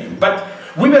happening? But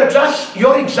we were just,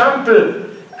 your example,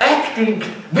 acting,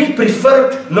 we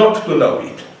preferred not to know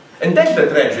it. And that's the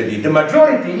tragedy. The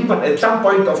majority, even at some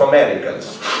point of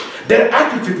Americans, their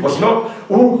attitude was not,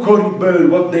 oh, horrible,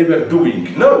 what they were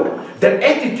doing. No, their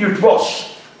attitude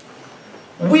was,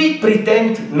 we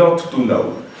pretend not to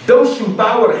know. Those in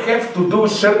power have to do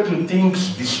certain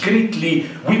things discreetly,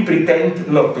 we pretend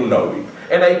not to know it.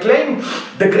 And I claim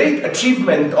the great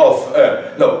achievement of,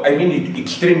 no, I mean it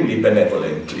extremely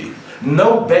benevolently.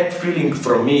 No bad feeling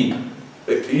from me,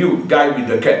 you guy with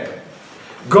the cap.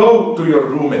 Go to your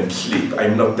room and sleep,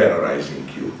 I'm not terrorizing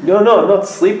you. No, I'm not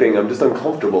sleeping, I'm just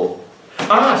uncomfortable.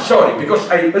 Ah, sorry, because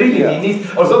I really mean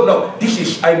it. Although, no, this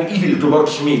is, I'm evil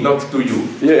towards me, not to you.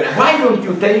 Yeah. Why don't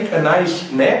you take a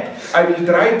nice nap? I will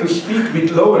try to speak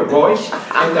with lower voice,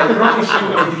 and I promise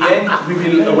you at the end we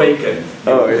will awaken.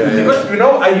 Oh, yeah. Because, you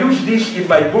know, I use this in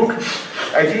my book.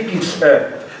 I think it's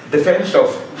Defense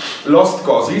of Lost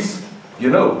Causes. You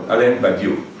know, Alain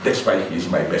Badiou. That's why he is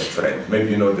my best friend.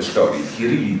 Maybe you know the story. He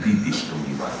really did this to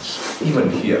me once. Even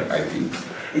here, I think.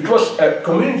 It was a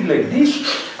community like this.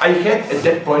 I had at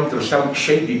that point through some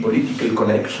shady political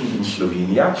connection in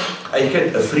Slovenia, I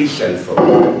had a free cell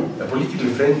phone. A political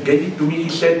friend gave it to me. He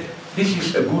said, this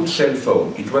is a good cell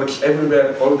phone. It works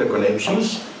everywhere, all the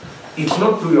connections. It's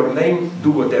not to your name,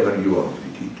 do whatever you want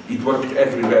with it. It worked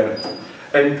everywhere.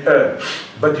 And,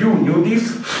 but you knew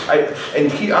this, and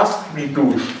he asked me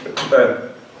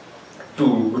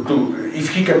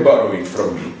if he can borrow it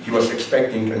from me. He was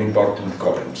expecting an important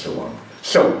call and so on.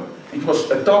 So, it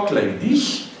was a talk like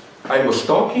this. I was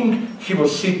talking, he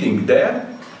was sitting there,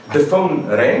 the phone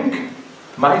rang,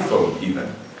 my phone even.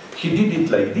 He did it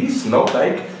like this, not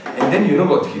like, and then you know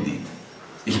what he did.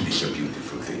 Isn't this a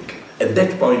beautiful thing? At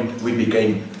that point, we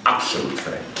became absolute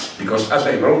friends. Because as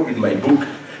I wrote in my book,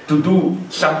 to do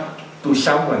to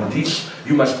someone this,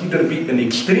 you must either be an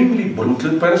extremely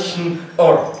brutal person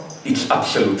or it's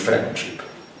absolute friendship.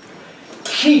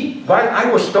 While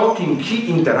I was talking, he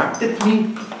interrupted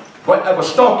me while I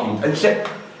was talking and said,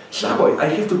 Slavoj, I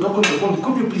have to talk on the phone,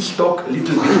 could you please talk a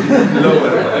little bit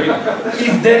lower? I mean,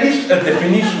 if there is a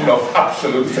definition of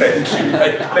absolute friendship,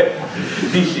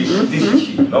 this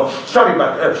is it, no? Sorry,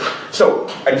 but, so,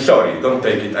 I'm sorry, don't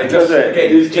take it. I just,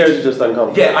 again, these chairs are just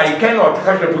uncomfortable. Yeah, I cannot,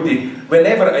 how should I put it,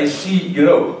 whenever I see, you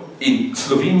know, in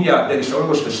Slovenia, there is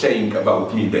almost a saying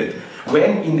about me that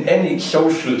when in any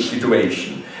social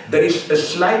situation, there is a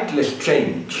slightly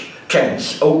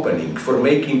chance opening for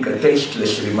making a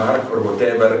tasteless remark or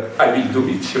whatever, I will do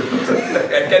it.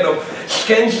 A kind of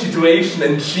scan situation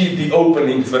and see the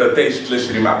opening for a tasteless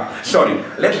remark. Sorry,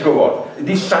 let's go on.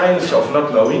 This science of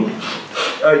not knowing.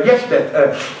 Yes,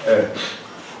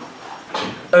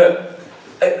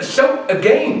 so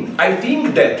again, I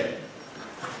think that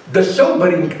the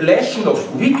sobering lesson of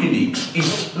WikiLeaks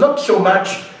is not so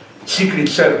much secret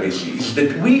services,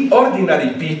 that we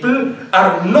ordinary people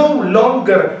are no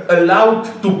longer allowed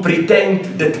to pretend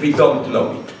that we don't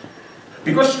know it.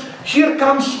 Because here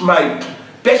comes my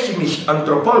pessimist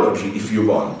anthropology, if you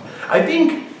want. I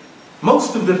think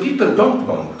most of the people don't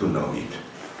want to know it.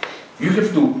 You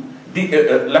have to...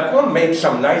 Lacan made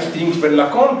some nice things when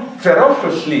Lacan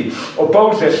ferociously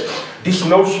opposes this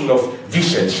notion of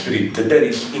Wissenstritt, that there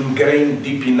is ingrained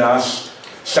deep in us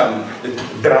some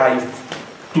drive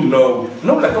to know.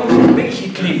 No, Lacan said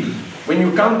basically, when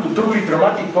you come to truly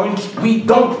dramatic points, we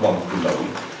don't want to know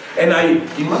it. And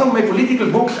in one of my political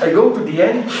books, I go to the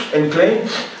end and claim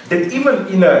that even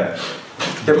in a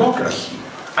democracy,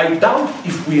 I doubt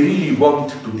if we really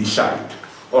want to decide,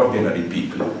 ordinary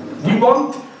people. We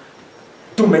want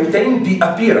to maintain the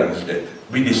appearance that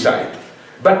we decide.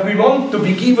 But we want to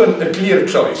be given a clear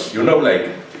choice, you know, like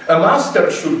a master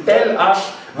should tell us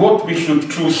what we should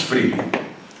choose freely.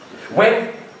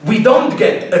 When we don't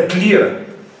get a clear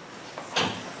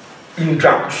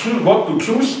injunction what to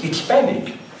choose, it's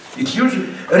panic. It's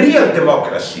usually real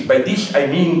democracy. By this I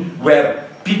mean where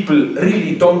people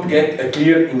really don't get a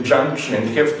clear injunction and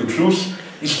have to choose,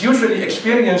 is usually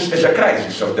experienced as a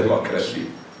crisis of democracy.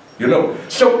 You know,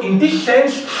 so in this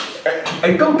sense,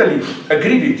 I totally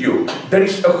agree with you. There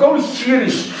is a whole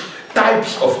series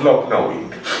types of not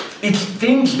knowing. It's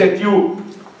things that you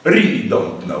really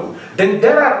don't know. Then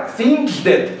there are things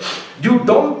that you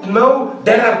don't know,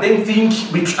 there are then things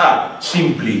which are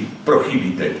simply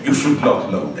prohibited. You should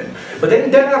not know them. But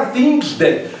then there are things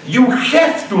that you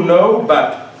have to know,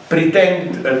 but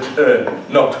pretend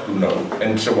not to know,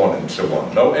 and so on and so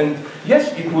on. No? And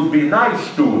yes, it would be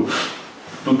nice to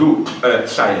do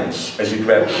science, as it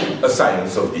were, a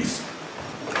science of this.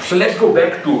 So let's go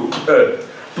back to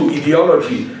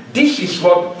ideology. This is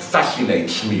what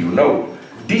fascinates me, you know.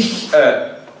 This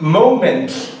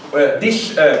moment,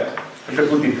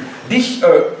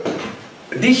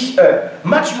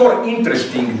 much more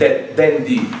interesting than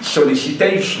the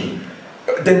solicitation,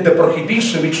 than the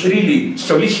prohibition which really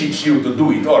solicits you to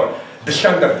do it, or the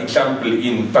standard example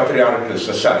in patriarchal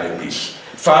societies.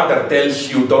 Father tells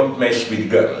you don't mess with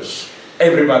girls.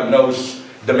 Everyone knows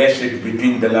the message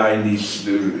between the lines is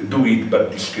do it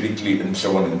but discreetly, and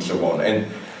so on and so on. And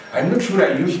I'm not sure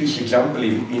I use this example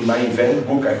in my event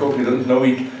book. I hope you don't know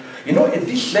it. You know, at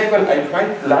this level I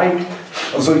quite liked,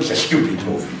 although it's a stupid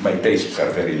movie, my tastes are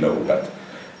very low, but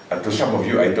to some of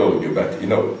you I told you, but you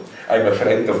know, I'm a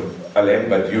friend of Alain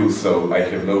Badiou, so I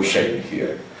have no shame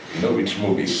here. You know which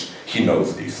movies, he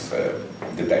knows this,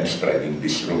 that I'm spreading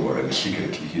this rumor, and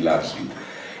secretly he loves it.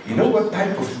 You know what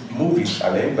type of movies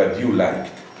Alain Badiou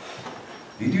liked?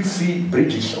 Did you see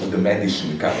Bridges of the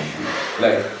Madison County?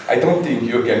 Like, I don't think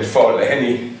you can fall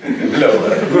any lower.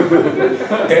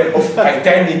 Then of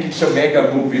Titanic, it's a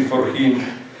mega movie for him.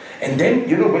 And then,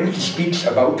 you know, when he speaks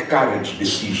about courage,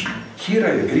 decision, here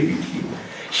I agree with him.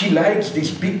 He likes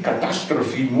these big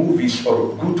catastrophe movies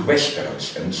or good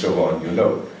westerns and so on, you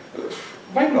know.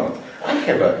 Why not? I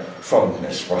have a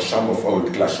fondness for some of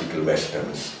old classical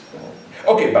westerns.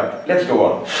 Okay, but let's go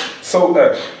on. So,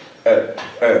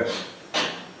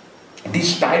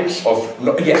 these types of,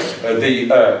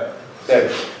 the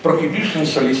prohibition,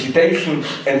 solicitation,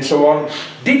 and so on.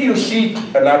 Did you see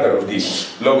another of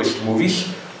these lowest movies?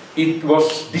 It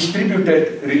was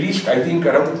distributed, released, I think,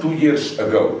 around 2 years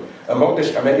ago. A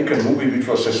modest American movie which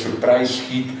was a surprise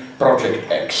hit, Project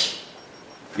X.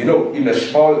 You know, in a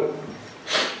small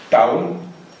town,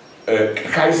 a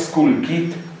high school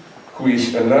kid who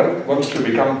is a nerd wants to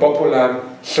become popular,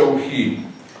 so he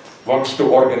wants to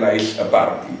organize a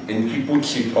party, and he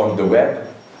puts it on the web.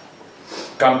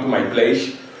 Come to my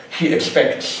place. He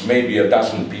expects maybe a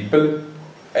dozen people,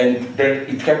 and then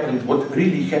it happened, what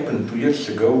really happened 2 years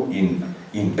ago in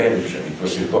Belgium. It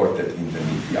was reported in the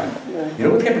media. Yeah. You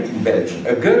know what happened in Belgium?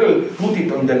 A girl put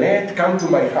it on the net, come to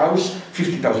my house,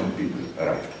 50,000 people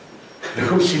arrived. The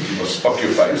whole city was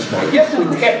occupied. Yes, it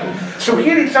happened. So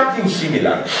here is something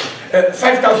similar.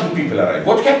 5,000 people arrive.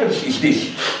 What happens is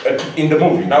this, in the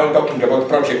movie, now I'm talking about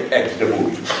Project X, the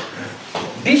movie.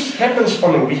 This happens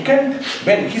on a weekend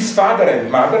when his father and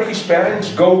mother, his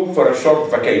parents, go for a short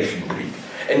vacation trip.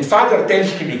 And father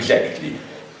tells him exactly,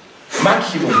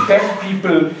 maximum 10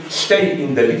 people, stay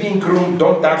in the living room,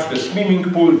 don't touch the swimming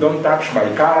pool, don't touch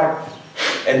my car,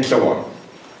 and so on.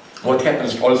 What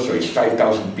happens also is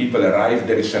 5,000 people arrive,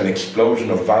 there is an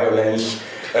explosion of violence,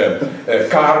 a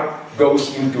car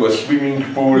goes into a swimming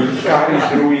pool, car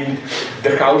is ruined,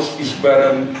 the house is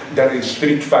burned, there is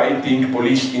street fighting,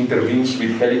 police intervenes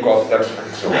with helicopters,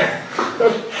 and so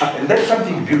on. And then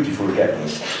something beautiful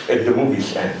happens at the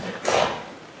movie's end.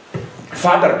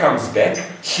 Father comes back,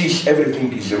 sees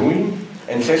everything is ruined,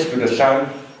 and says to the son,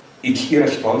 it's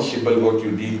irresponsible what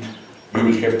you did, you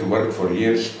will have to work for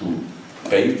years to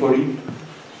pay for it.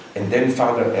 And then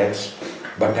father adds,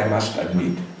 but I must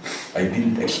admit, I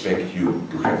didn't expect you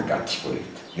to have guts for it.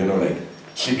 You know, like,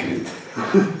 secret.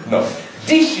 No.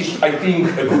 This is, I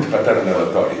think, a good paternal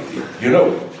authority. You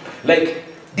know, like,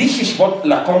 this is what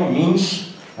Lacan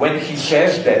means when he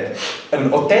says that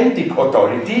an authentic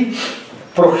authority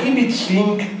prohibits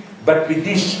things, but with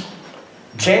this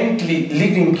gently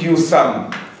leaving you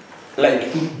some,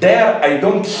 like, there I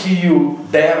don't see you,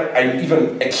 there I'm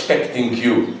even expecting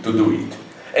you to do it.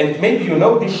 And maybe you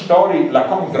know this story,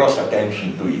 Lacan draws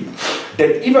attention to it,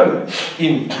 that even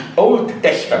in Old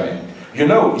Testament, you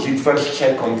know, is it first,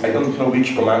 second, I don't know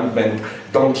which commandment,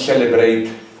 don't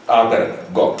celebrate other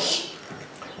gods.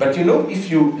 But you know, if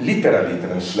you literally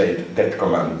translate that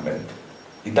commandment,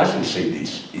 it doesn't say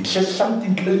this. It says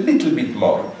something a little bit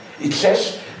more. It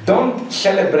says, don't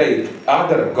celebrate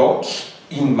other gods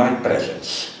in my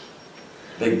presence.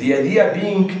 Like the idea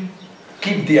being,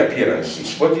 keep the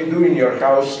appearances. What you do in your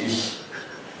house is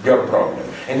your problem.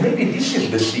 And maybe this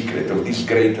is the secret of these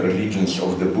great religions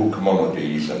of the book,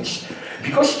 monotheisms.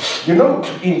 Because, you know,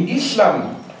 in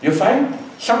Islam, you find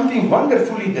something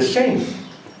wonderfully the same.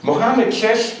 Muhammad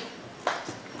says,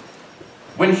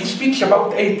 when he speaks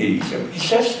about atheism, he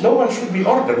says no one should be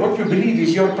ordered. What you believe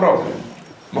is your problem.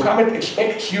 Muhammad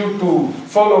expects you to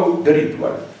follow the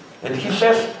ritual. And he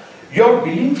says, your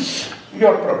beliefs,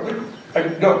 your problem.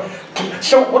 No.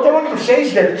 So what I want to say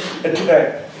is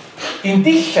that in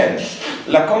this sense,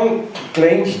 Lacan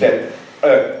claims that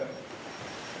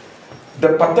the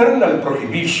paternal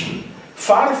prohibition,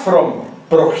 far from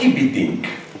prohibiting,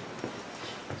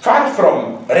 far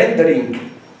from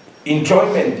rendering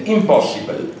enjoyment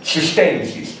impossible,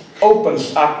 sustains it,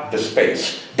 opens up the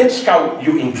space. That's how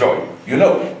you enjoy. You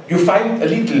know, you find a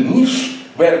little niche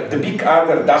where the big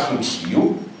other doesn't see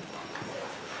you.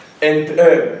 And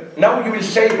now you will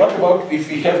say, what about if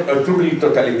we have a truly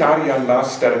totalitarian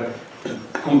master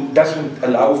who doesn't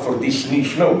allow for this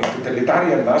niche? No, with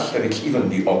totalitarian master, it's even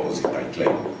the opposite, I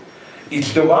claim.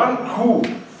 It's the one who,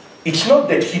 it's not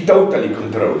that he totally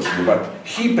controls you, but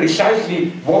he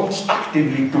precisely wants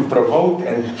actively to promote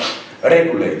and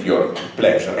regulate your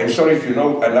pleasure. I'm sorry if you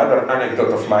know another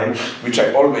anecdote of mine, which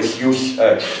I always use.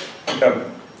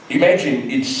 Imagine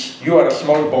you are a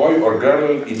small boy or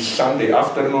girl, it's Sunday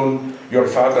afternoon, your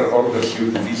father orders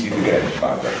you to visit the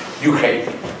grandmother. You hate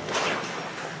it.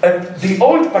 The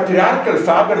old patriarchal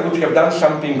father would have done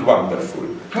something wonderful.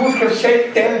 He would have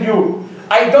said, tell you,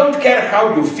 I don't care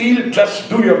how you feel, just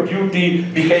do your duty,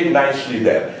 behave nicely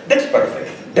there. That's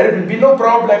perfect. There will be no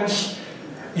problems.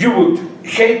 You would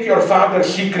hate your father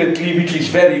secretly, which is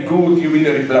very good, you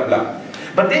will blah blah.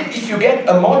 But then if you get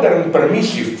a modern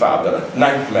permissive father,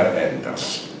 nightmare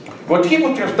enters. What he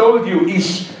would have told you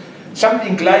is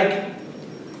something like,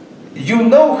 you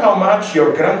know how much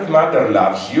your grandmother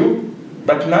loves you,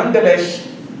 but nonetheless,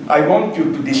 I want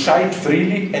you to decide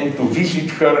freely and to visit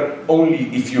her only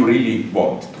if you really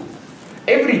want to.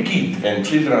 Every kid, and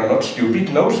children are not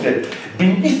stupid, knows that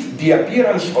beneath the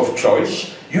appearance of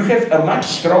choice, you have a much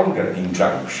stronger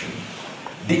injunction.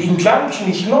 The injunction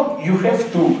is not you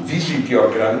have to visit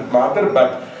your grandmother,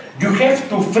 but you have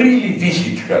to freely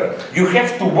visit her. You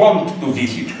have to want to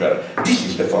visit her. This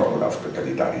is the formula of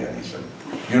totalitarianism.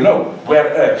 You know,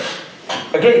 where,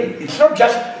 again, it's not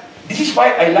just, this is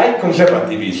why I like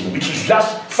conservatism, which is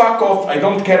just fuck off, I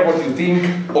don't care what you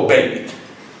think, obey it.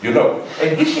 You know,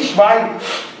 and this is why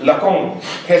Lacan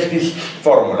has this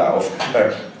formula of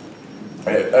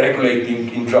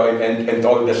regulating enjoyment and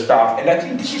all the stuff. And I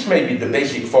think this is maybe the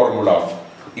basic formula of,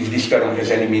 if this term has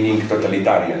any meaning,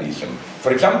 totalitarianism.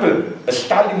 For example, a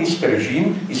Stalinist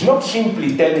regime is not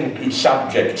simply telling its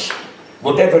subjects,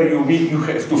 whatever you mean, you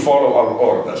have to follow our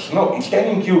orders. No, it's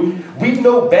telling you, we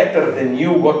know better than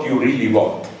you what you really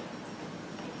want.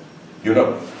 You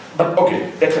know? But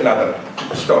okay, that's another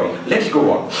story. Let's go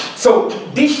on. So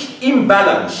this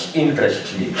imbalance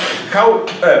interests me. How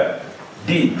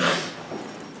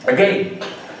again,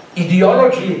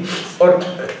 ideology, or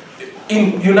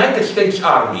in United States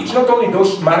Army, it's not only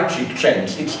those marching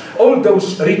chants, it's all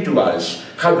those rituals,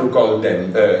 how do you call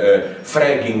them,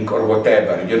 fragging or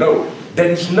whatever, you know.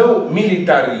 There is no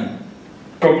military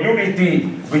community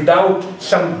without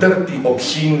some dirty,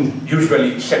 obscene,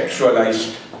 usually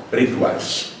sexualized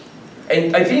rituals.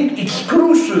 And I think it's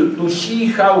crucial to see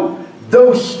how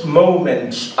those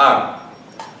moments are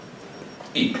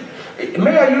it.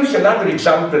 May I use another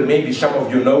example? Maybe some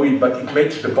of you know it, but it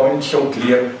makes the point so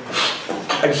clear.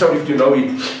 I'm sorry if you know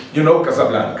it. You know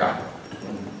Casablanca.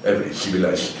 Every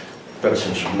civilized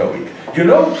person should know it. You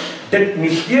know that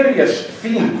mysterious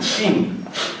scene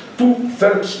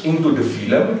 2/3 into the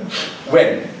film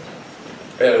when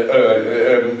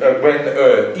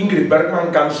Ingrid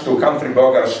Bergman comes to Humphrey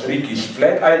Bogart's Ricky's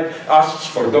flat and asks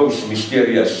for those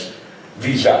mysterious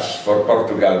visas for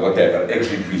Portugal, whatever,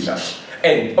 exit visas.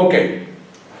 And, okay,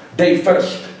 they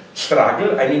first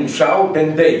struggle, I mean shout,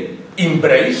 then they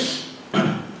embrace,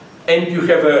 and you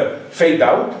have a fade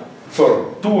out.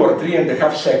 For 2 or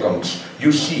 3.5 seconds,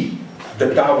 you see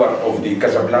the tower of the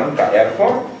Casablanca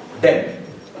airport. Then,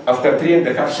 after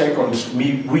 3.5 seconds,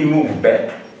 we move back,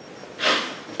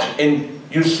 and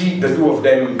you see the two of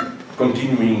them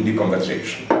continuing the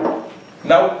conversation.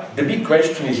 Now, the big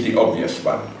question is the obvious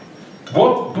one.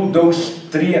 What do those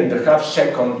 3.5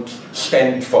 seconds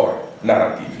stand for,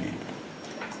 narratively?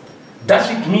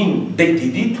 Does it mean they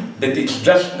did it, that it's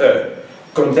just a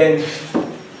condensed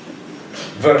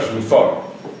version form?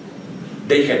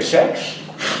 They had sex?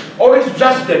 Or it's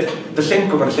just that the same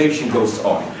conversation goes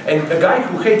on? And a guy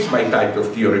who hates my type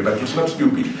of theory, but he's not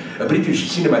stupid, a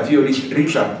British cinema theorist,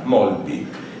 Richard Maltby,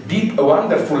 did a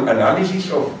wonderful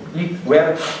analysis of it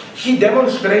where he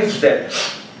demonstrates that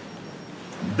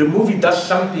the movie does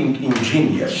something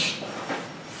ingenious.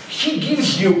 He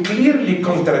gives you clearly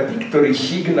contradictory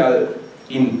signal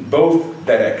in both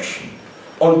directions.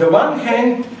 On the one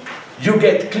hand, you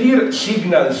get clear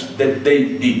signals that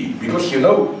they did it, because you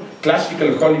know,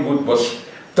 classical Hollywood was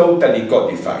totally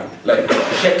codified. Like,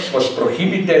 sex was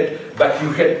prohibited, but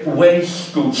you had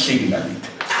ways to signal it.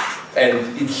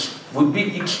 And it would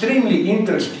be extremely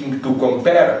interesting to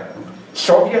compare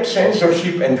Soviet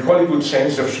censorship and Hollywood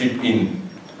censorship in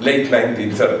late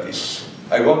 1930s.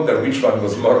 I wonder which one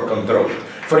was more controlled.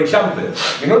 For example,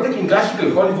 you know that in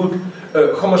classical Hollywood,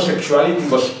 homosexuality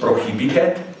was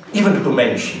prohibited, even to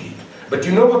mention it. But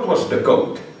you know what was the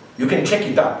code? You can check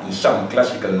it up in some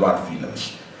classical noir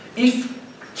films. If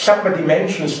somebody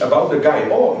mentions about the guy,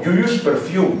 oh, you use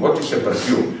perfume, what is a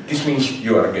perfume? This means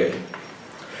you are gay.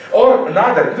 Or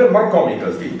another, even more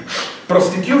comical thing,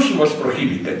 prostitution was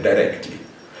prohibited directly.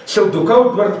 So the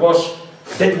code word was,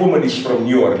 that woman is from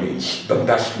New Orleans, don't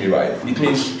ask me why. It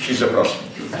means she's a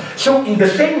prostitute. So in the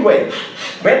same way,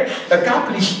 when a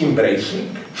couple is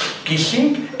embracing,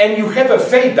 kissing, and you have a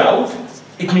fade out,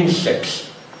 it means sex.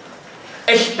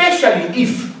 Especially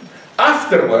if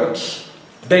afterwards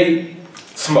they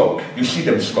smoke, you see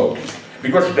them smoking.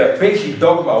 Because the basic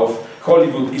dogma of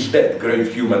Hollywood is that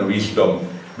great human wisdom,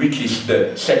 which is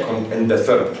the second and the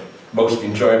third most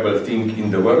enjoyable thing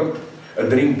in the world,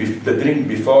 the drink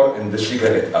before and the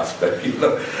cigarette after. You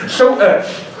know? So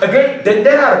again, then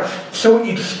there are, so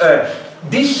it's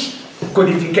this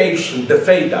codification, the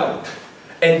fade out,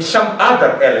 and some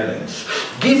other elements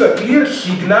give a clear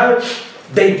signal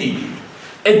they did it.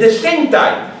 At the same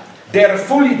time, they are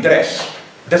fully dressed.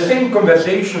 The same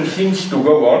conversation seems to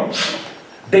go on.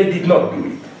 They did not do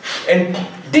it. And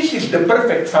this is the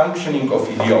perfect functioning of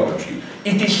ideology.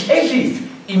 It is as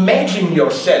if, imagine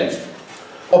yourself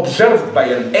observed by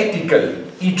an ethical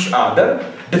each other,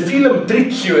 the film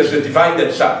treats you as a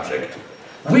divided subject.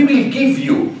 We will give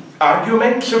you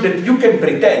arguments so that you can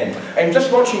pretend I'm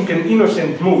just watching an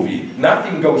innocent movie,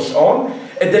 nothing goes on.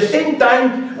 At the same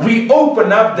time, we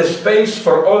open up the space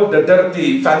for all the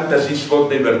dirty fantasies, what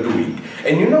they were doing.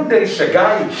 And you know, there is a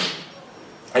guy,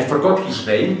 I forgot his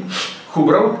name,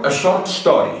 who wrote a short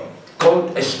story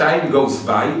called As Time Goes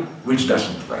By, which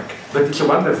doesn't work, but it's a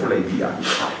wonderful idea.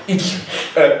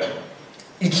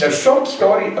 It's a short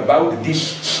story about this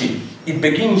scene. It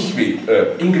begins with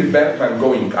Ingrid Bergman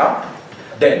going up,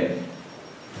 then,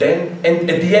 and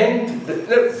at the end,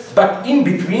 but in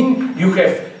between, you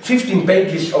have 15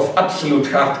 pages of absolute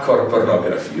hardcore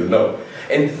pornography, you know.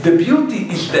 And the beauty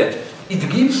is that it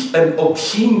gives an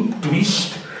obscene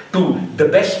twist to the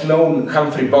best-known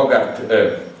Humphrey Bogart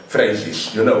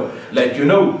phrases, you know. Like, you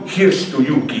know, here's to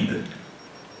you, kid.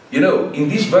 You know, in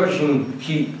this version,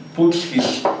 he puts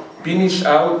his penis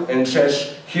out and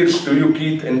says, here's to you,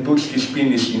 kid, and puts his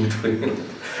penis into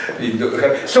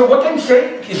her. So what I'm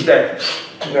saying is that,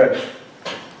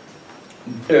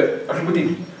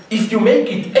 if you make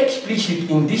it explicit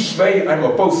in this way, I'm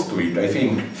opposed to it. I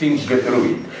think things get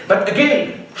ruined. But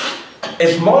again,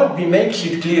 as Maltby makes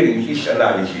it clear in his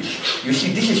analysis, you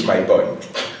see, this is my point.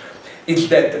 It's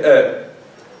that,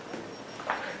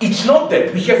 it's not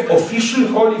that we have official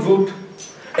Hollywood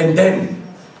and then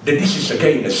that this is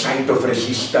again a site of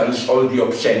resistance, all the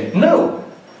obscene. No.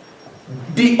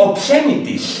 The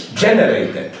obscenities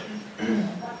generated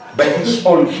by these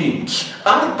old hymns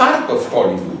are part of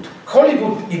Hollywood.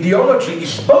 Hollywood ideology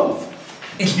is both.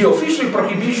 It's the official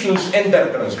prohibitions and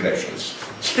their transgressions,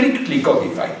 strictly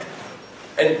codified.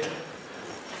 And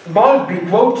Maltby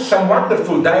quotes some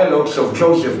wonderful dialogues of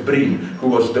Joseph Breen, who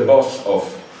was the boss of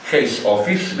Hayes'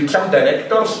 office, with some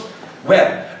directors,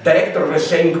 where director was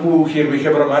saying, oh, here we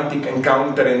have a romantic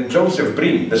encounter, and Joseph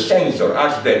Breen, the censor,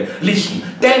 asked them, listen,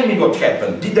 tell me what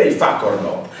happened, did they fuck or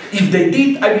not? If they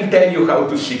did, I will tell you how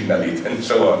to signal it, and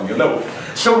so on, you know.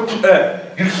 So,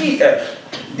 you see,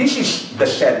 this is the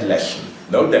sad lesson,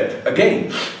 no? That,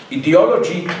 again,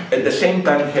 ideology at the same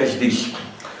time has this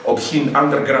obscene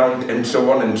underground, and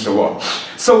so on and so on.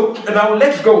 So, now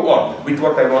let's go on with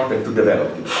what I wanted to develop,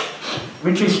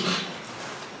 which is,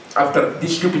 after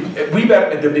this stupid, we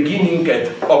were at the beginning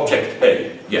at object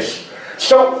A, yes.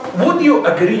 So, would you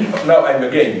agree, now I'm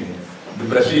again the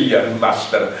Brazilian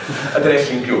master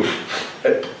addressing you,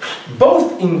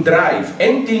 both in drive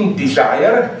and in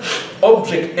desire,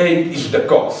 object A is the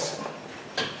cause.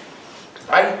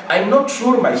 I'm not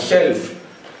sure myself,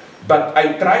 but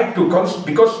I tried to,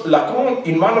 because Lacan,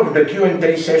 in one of the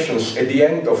Q&A sessions at the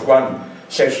end of one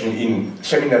session in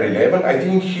Seminar 11, I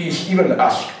think he's even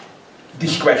asked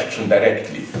this question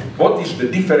directly. What is the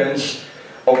difference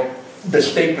of the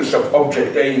status of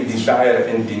object A in desire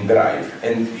and in drive?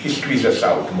 And he squeezes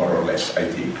out, more or less, I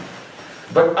think.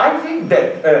 But I think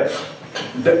that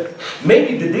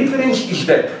maybe the difference is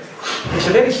that it's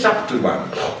a very subtle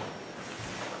one.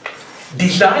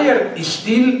 Desire is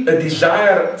still a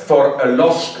desire for a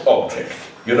lost object,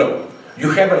 you know.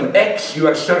 you have an X, you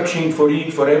are searching for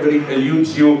it, forever it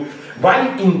eludes you.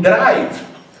 While in drive,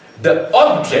 the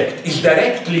object is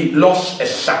directly lost as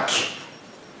such.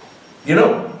 You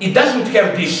know, it doesn't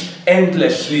have this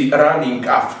endlessly running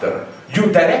after.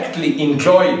 You directly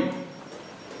enjoy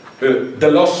the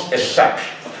loss as such.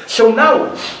 So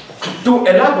now, to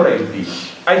elaborate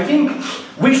this, I think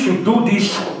we should do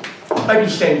this. I will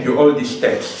send you all these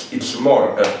texts. It's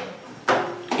more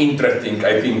interesting,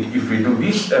 I think, if we do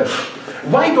this.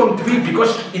 Why don't we,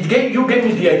 because you gave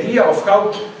me the idea of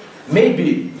how,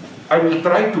 maybe I will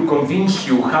try to convince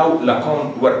you how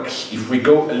Lacan works, if we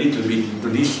go a little bit into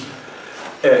this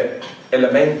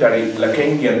elementary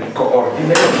Lacanian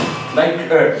coordinate, like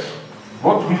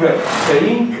what we were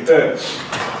saying,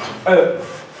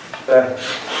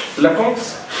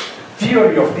 Lacan's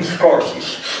theory of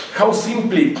discourses, how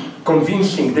simply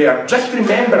convincing they are. Just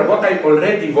remember what I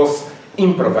already was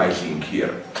improvising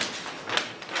here.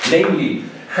 Namely,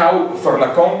 how for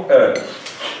Lacan,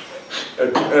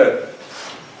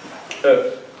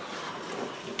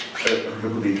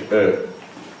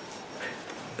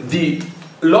 the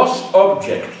lost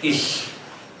object is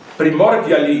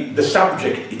primordially the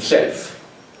subject itself.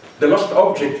 The lost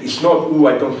object is not, oh,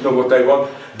 I don't know what I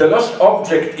want. The lost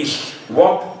object is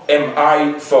what am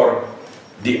I for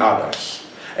the others.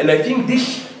 And I think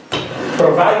this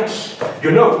provides,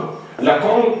 you know,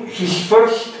 Lacan, his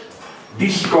first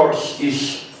discourse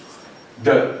is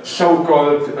the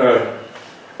so-called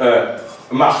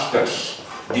master's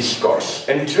discourse.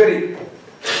 And it's very,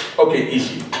 okay,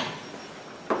 easy.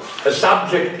 A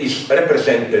subject is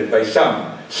represented by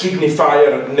some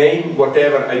signifier, name,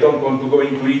 whatever, I don't want to go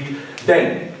into it.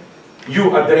 Then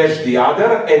you address the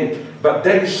other, but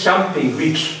there is something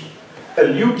which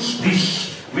eludes this,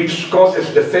 which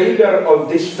causes the failure, or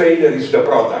this failure is the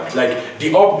product. Like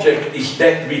the object is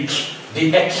that which,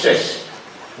 the excess,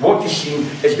 what is in,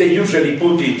 as they usually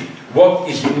put it, what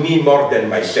is in me more than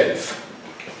myself.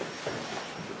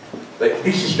 Like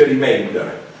this is the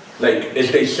remainder. Like, as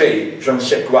they say, je ne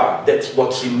sais quoi, that's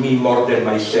what's in me more than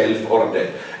myself or that.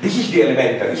 This is the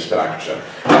elementary structure.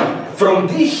 From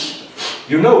this,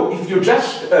 you know, if you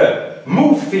just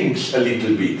move things a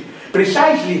little bit,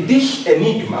 precisely this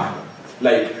enigma,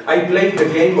 like I played the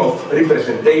game of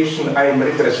representation, I am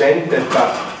represented,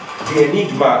 but the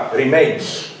enigma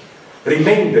remains.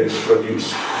 Remainder is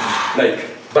produced. Like,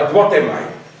 but what am I?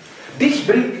 This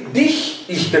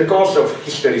is the cause of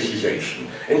hystericization.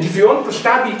 And if you want to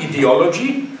study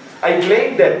ideology, I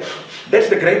claim that that's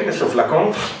the greatness of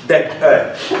Lacan, that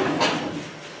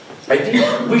I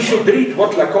think we should read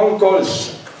what Lacan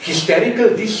calls hysterical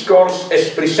discourse as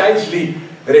precisely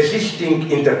resisting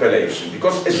interpellation.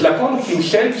 Because as Lacan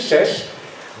himself says,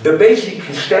 the basic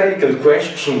hysterical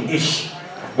question is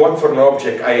what for an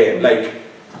object I am. Like,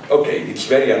 okay, it's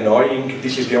very annoying,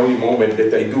 this is the only moment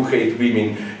that I do hate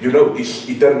women, you know, this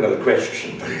eternal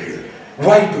question.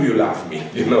 Why do you love me?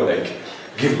 You know, like,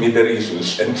 give me the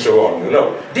reasons and so on, you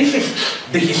know. This is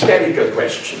the hysterical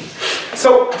question.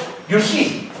 So, you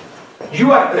see,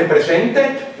 you are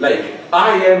represented, like,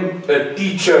 I am a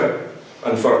teacher,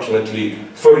 unfortunately,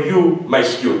 for you, my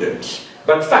students.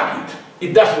 But fuck it,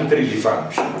 it doesn't really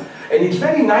function. And it's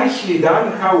very nicely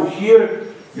done how here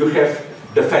you have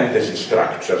the fantasy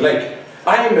structure. Like,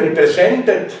 I am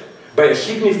represented by a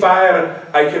signifier,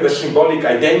 I have a symbolic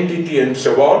identity and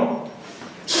so on.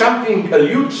 Something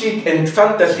eludes it and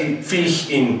fantasy fills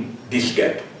in this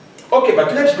gap. Okay,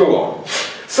 but let's go on.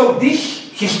 So this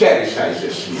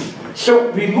hystericizes me.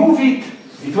 So we move it,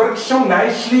 it works so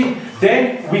nicely,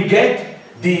 then we get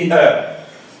the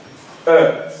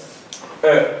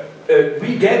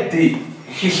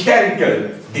hysterical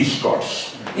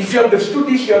discourse. If you understood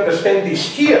this, you understand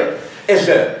this here as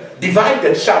a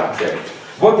divided subject.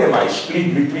 What am I,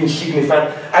 split between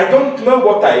signifier? I don't know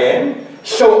what I am,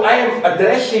 so I am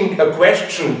addressing a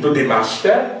question to the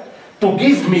master to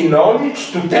give me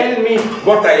knowledge, to tell me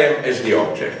what I am as the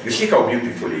object. You see how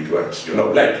beautifully it works, you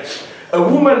know, like a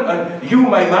woman, you,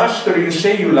 my master, you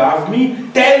say you love me,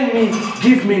 tell me,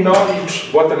 give me knowledge,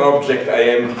 what an object I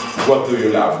am, what do you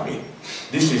love me?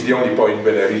 This is the only point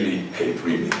where I really hate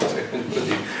women.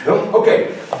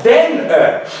 Okay, then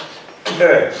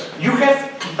you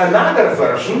have another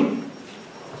version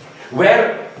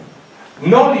where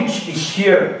knowledge is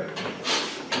here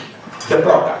the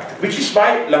product, which is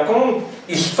why Lacan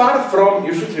is far from,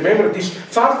 you should remember this,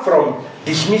 far from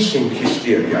dismissing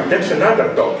hysteria. That's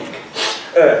another topic.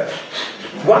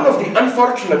 One of the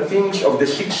unfortunate things of the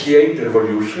 68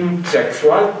 revolution,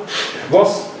 sexual,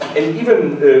 was, and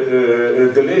even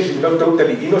Deleuze is not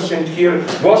totally innocent here,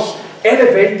 was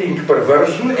elevating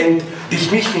perversion and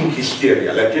dismissing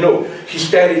hysteria. Like, you know,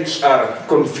 hysterics are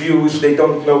confused, they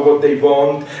don't know what they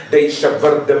want, they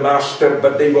subvert the master,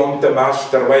 but they want the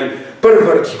master, while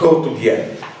perverts go to the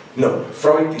end. No,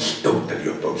 Freud is totally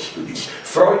opposed to this.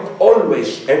 Freud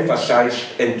always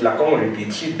emphasized, and Lacan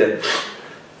repeats it, that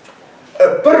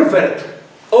a pervert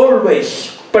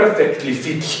always perfectly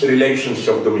fits relations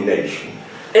of domination.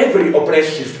 Every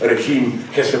oppressive regime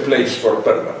has a place for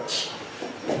perverts.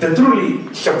 The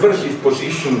truly subversive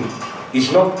position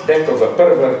is not that of a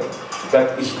pervert,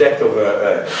 but is that of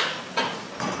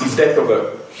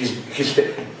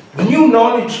new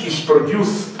knowledge is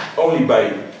produced only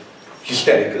by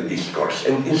hysterical discourse.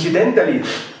 And incidentally,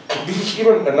 this is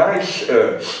even a nice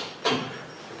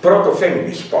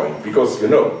proto-feminist point, because, you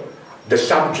know, the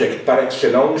subject par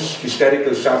excellence,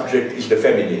 hysterical subject, is the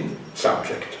feminine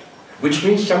subject, which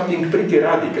means something pretty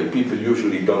radical. People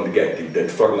usually don't get it,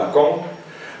 that for Lacan,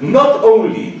 not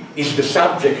only is the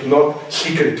subject not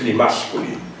secretly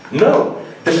masculine, no,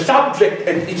 the subject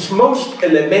at its most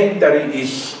elementary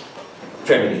is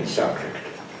feminine subject.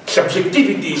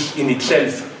 Subjectivity is in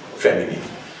itself feminine.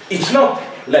 It's not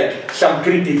like some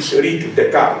critics read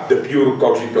Descartes, the pure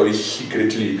cogito is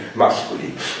secretly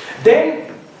masculine. Then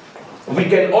we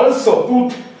can also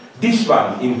put this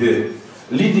one in the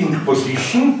leading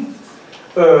position,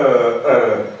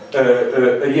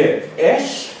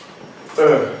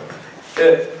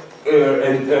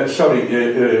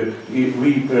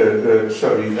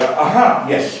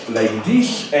 yes, like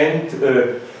this, and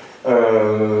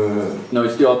no,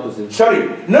 it's the opposite. Sorry,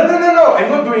 no, I'm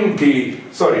not doing the,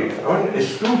 sorry, on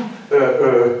S2,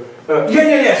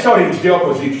 sorry, it's the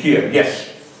opposite here, yes.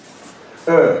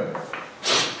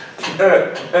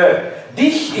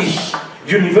 This is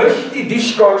university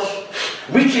discourse,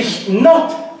 which is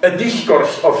not a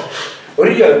discourse of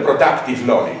real productive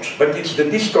knowledge, but it's the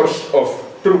discourse of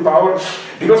true power,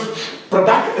 because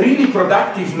really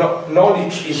productive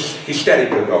knowledge is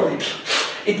hysterical knowledge.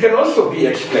 It can also be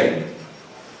explained.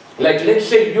 Like, let's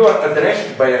say you are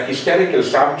addressed by a hysterical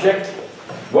subject.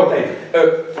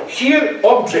 Here,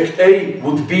 object A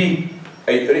would be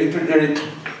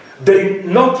the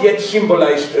not yet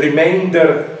symbolized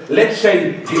remainder, let's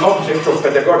say the object of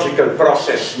pedagogical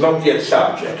process, not yet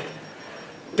subject.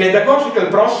 Pedagogical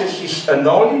process is a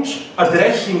knowledge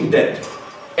addressing that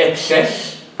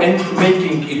excess and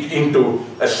making it into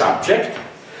a subject.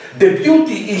 The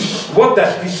beauty is, what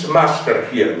does this master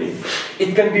here mean?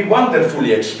 It can be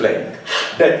wonderfully explained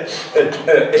that,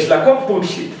 as Lacan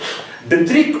puts it, the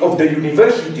trick of the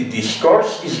university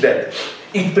discourse is that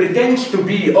it pretends to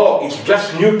be, oh, it's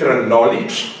just neutral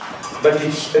knowledge, but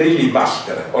it's really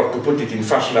master, or to put it in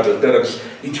fashionable terms,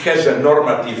 it has a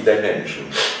normative dimension.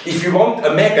 If you want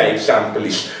a mega example,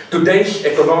 is today's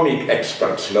economic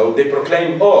experts, they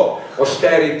proclaim, oh,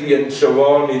 austerity and so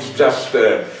on, it's just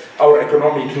our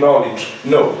economic knowledge.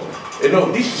 No,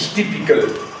 this is typical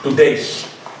today's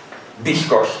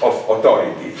discourse of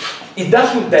authority. It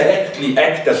doesn't directly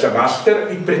act as a master,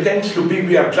 it pretends to be,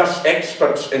 we are just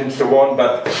experts and so on,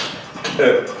 but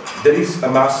there is a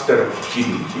master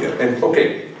hidden here. And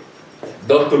okay,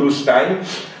 not to lose time,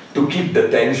 to keep the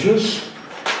tensions,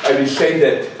 I will say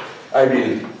that I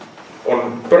will,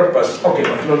 on purpose, okay,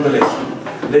 but nonetheless,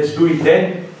 let's do it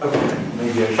then. Okay,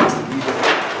 maybe I should do it.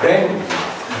 Then,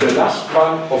 the last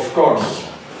one, of course,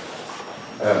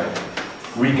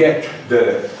 we get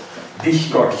the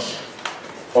discourse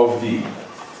of the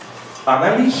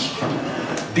analyst.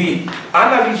 The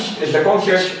analyst, as a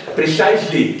concept,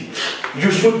 precisely,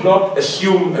 you should not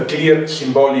assume a clear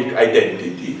symbolic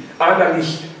identity.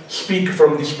 Analysts speak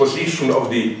from this position of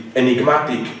the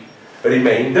enigmatic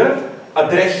remainder,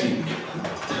 addressing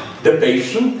the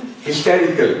patient,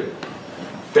 hysterical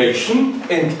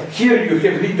patient, and here you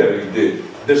have literally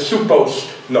the supposed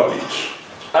knowledge.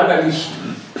 Analyst,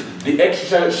 the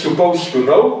exercise supposed to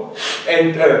know,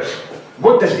 and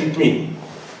what does it mean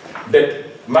that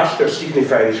master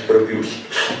signifier is produced?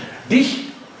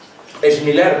 This, as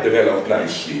Miller developed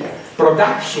nicely,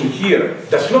 production here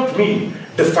does not mean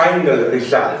the final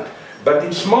result, but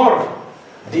it's more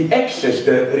the excess,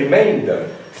 the remainder.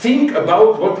 Think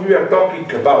about what we are talking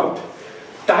about.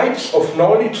 Types of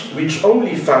knowledge which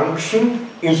only function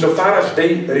insofar as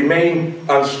they remain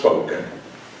unspoken.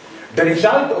 The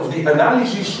result of the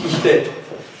analysis is that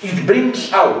it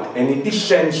brings out, and in this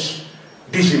sense,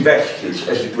 disinvests,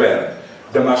 as it were,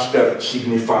 the master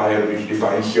signifier which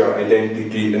defines your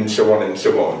identity, and so on and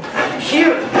so on.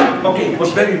 Here, okay, it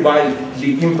was very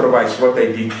wildly improvised what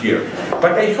I did here,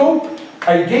 but I hope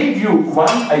I gave you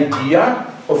one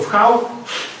idea of how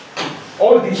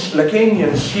all these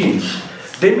Lacanian schemes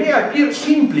They may appear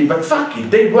simply, but fuck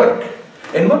it, they work.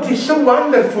 And what is so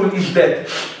wonderful is that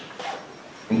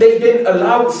they then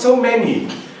allow so many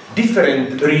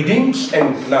different readings,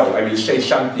 and now I will say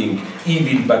something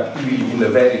evil, but evil in a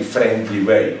very friendly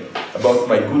way, about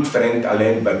my good friend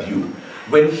Alain Badiou.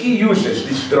 When he uses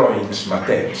these drawings,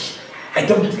 Matens, I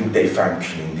don't think they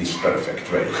function in this perfect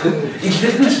way. He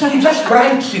just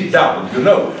writes it down, you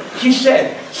know. He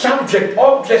said, subject,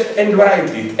 object, and write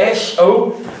it,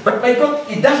 S-O, but my God,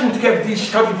 it doesn't have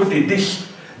this, how to put it, this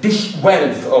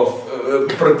wealth of,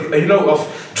 you know, of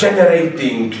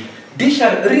generating. These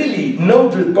are really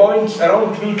nodal points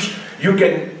around which you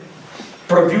can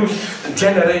produce,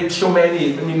 generate so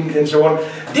many meanings and so on.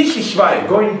 This is why,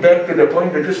 going back to the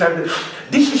point that you said,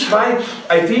 this is why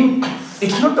I think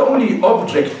it's not only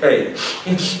object A,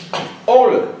 it's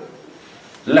all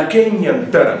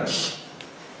Lacanian terms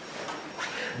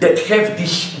that have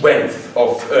this wealth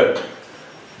of,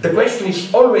 the question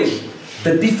is always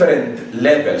the different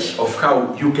levels of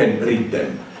how you can read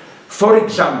them. For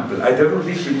example, I wrote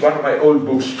this in one of my old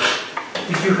books,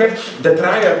 if you have the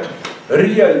triad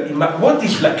real, what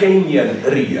is Lacanian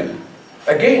real?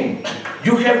 Again,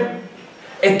 you have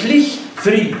at least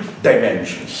 3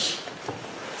 dimensions.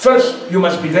 First, you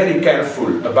must be very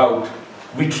careful about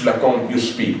which Lacan you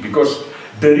speak, because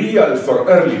the real for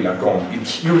early Lacan,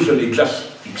 it's usually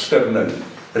just external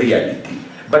reality.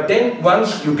 But then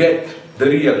once you get the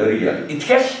real, it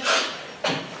has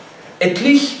at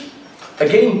least,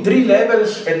 again, 3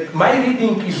 levels, and my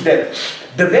reading is that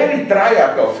the very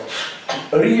triad of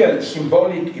real,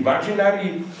 symbolic,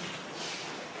 imaginary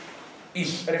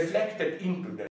is reflected into the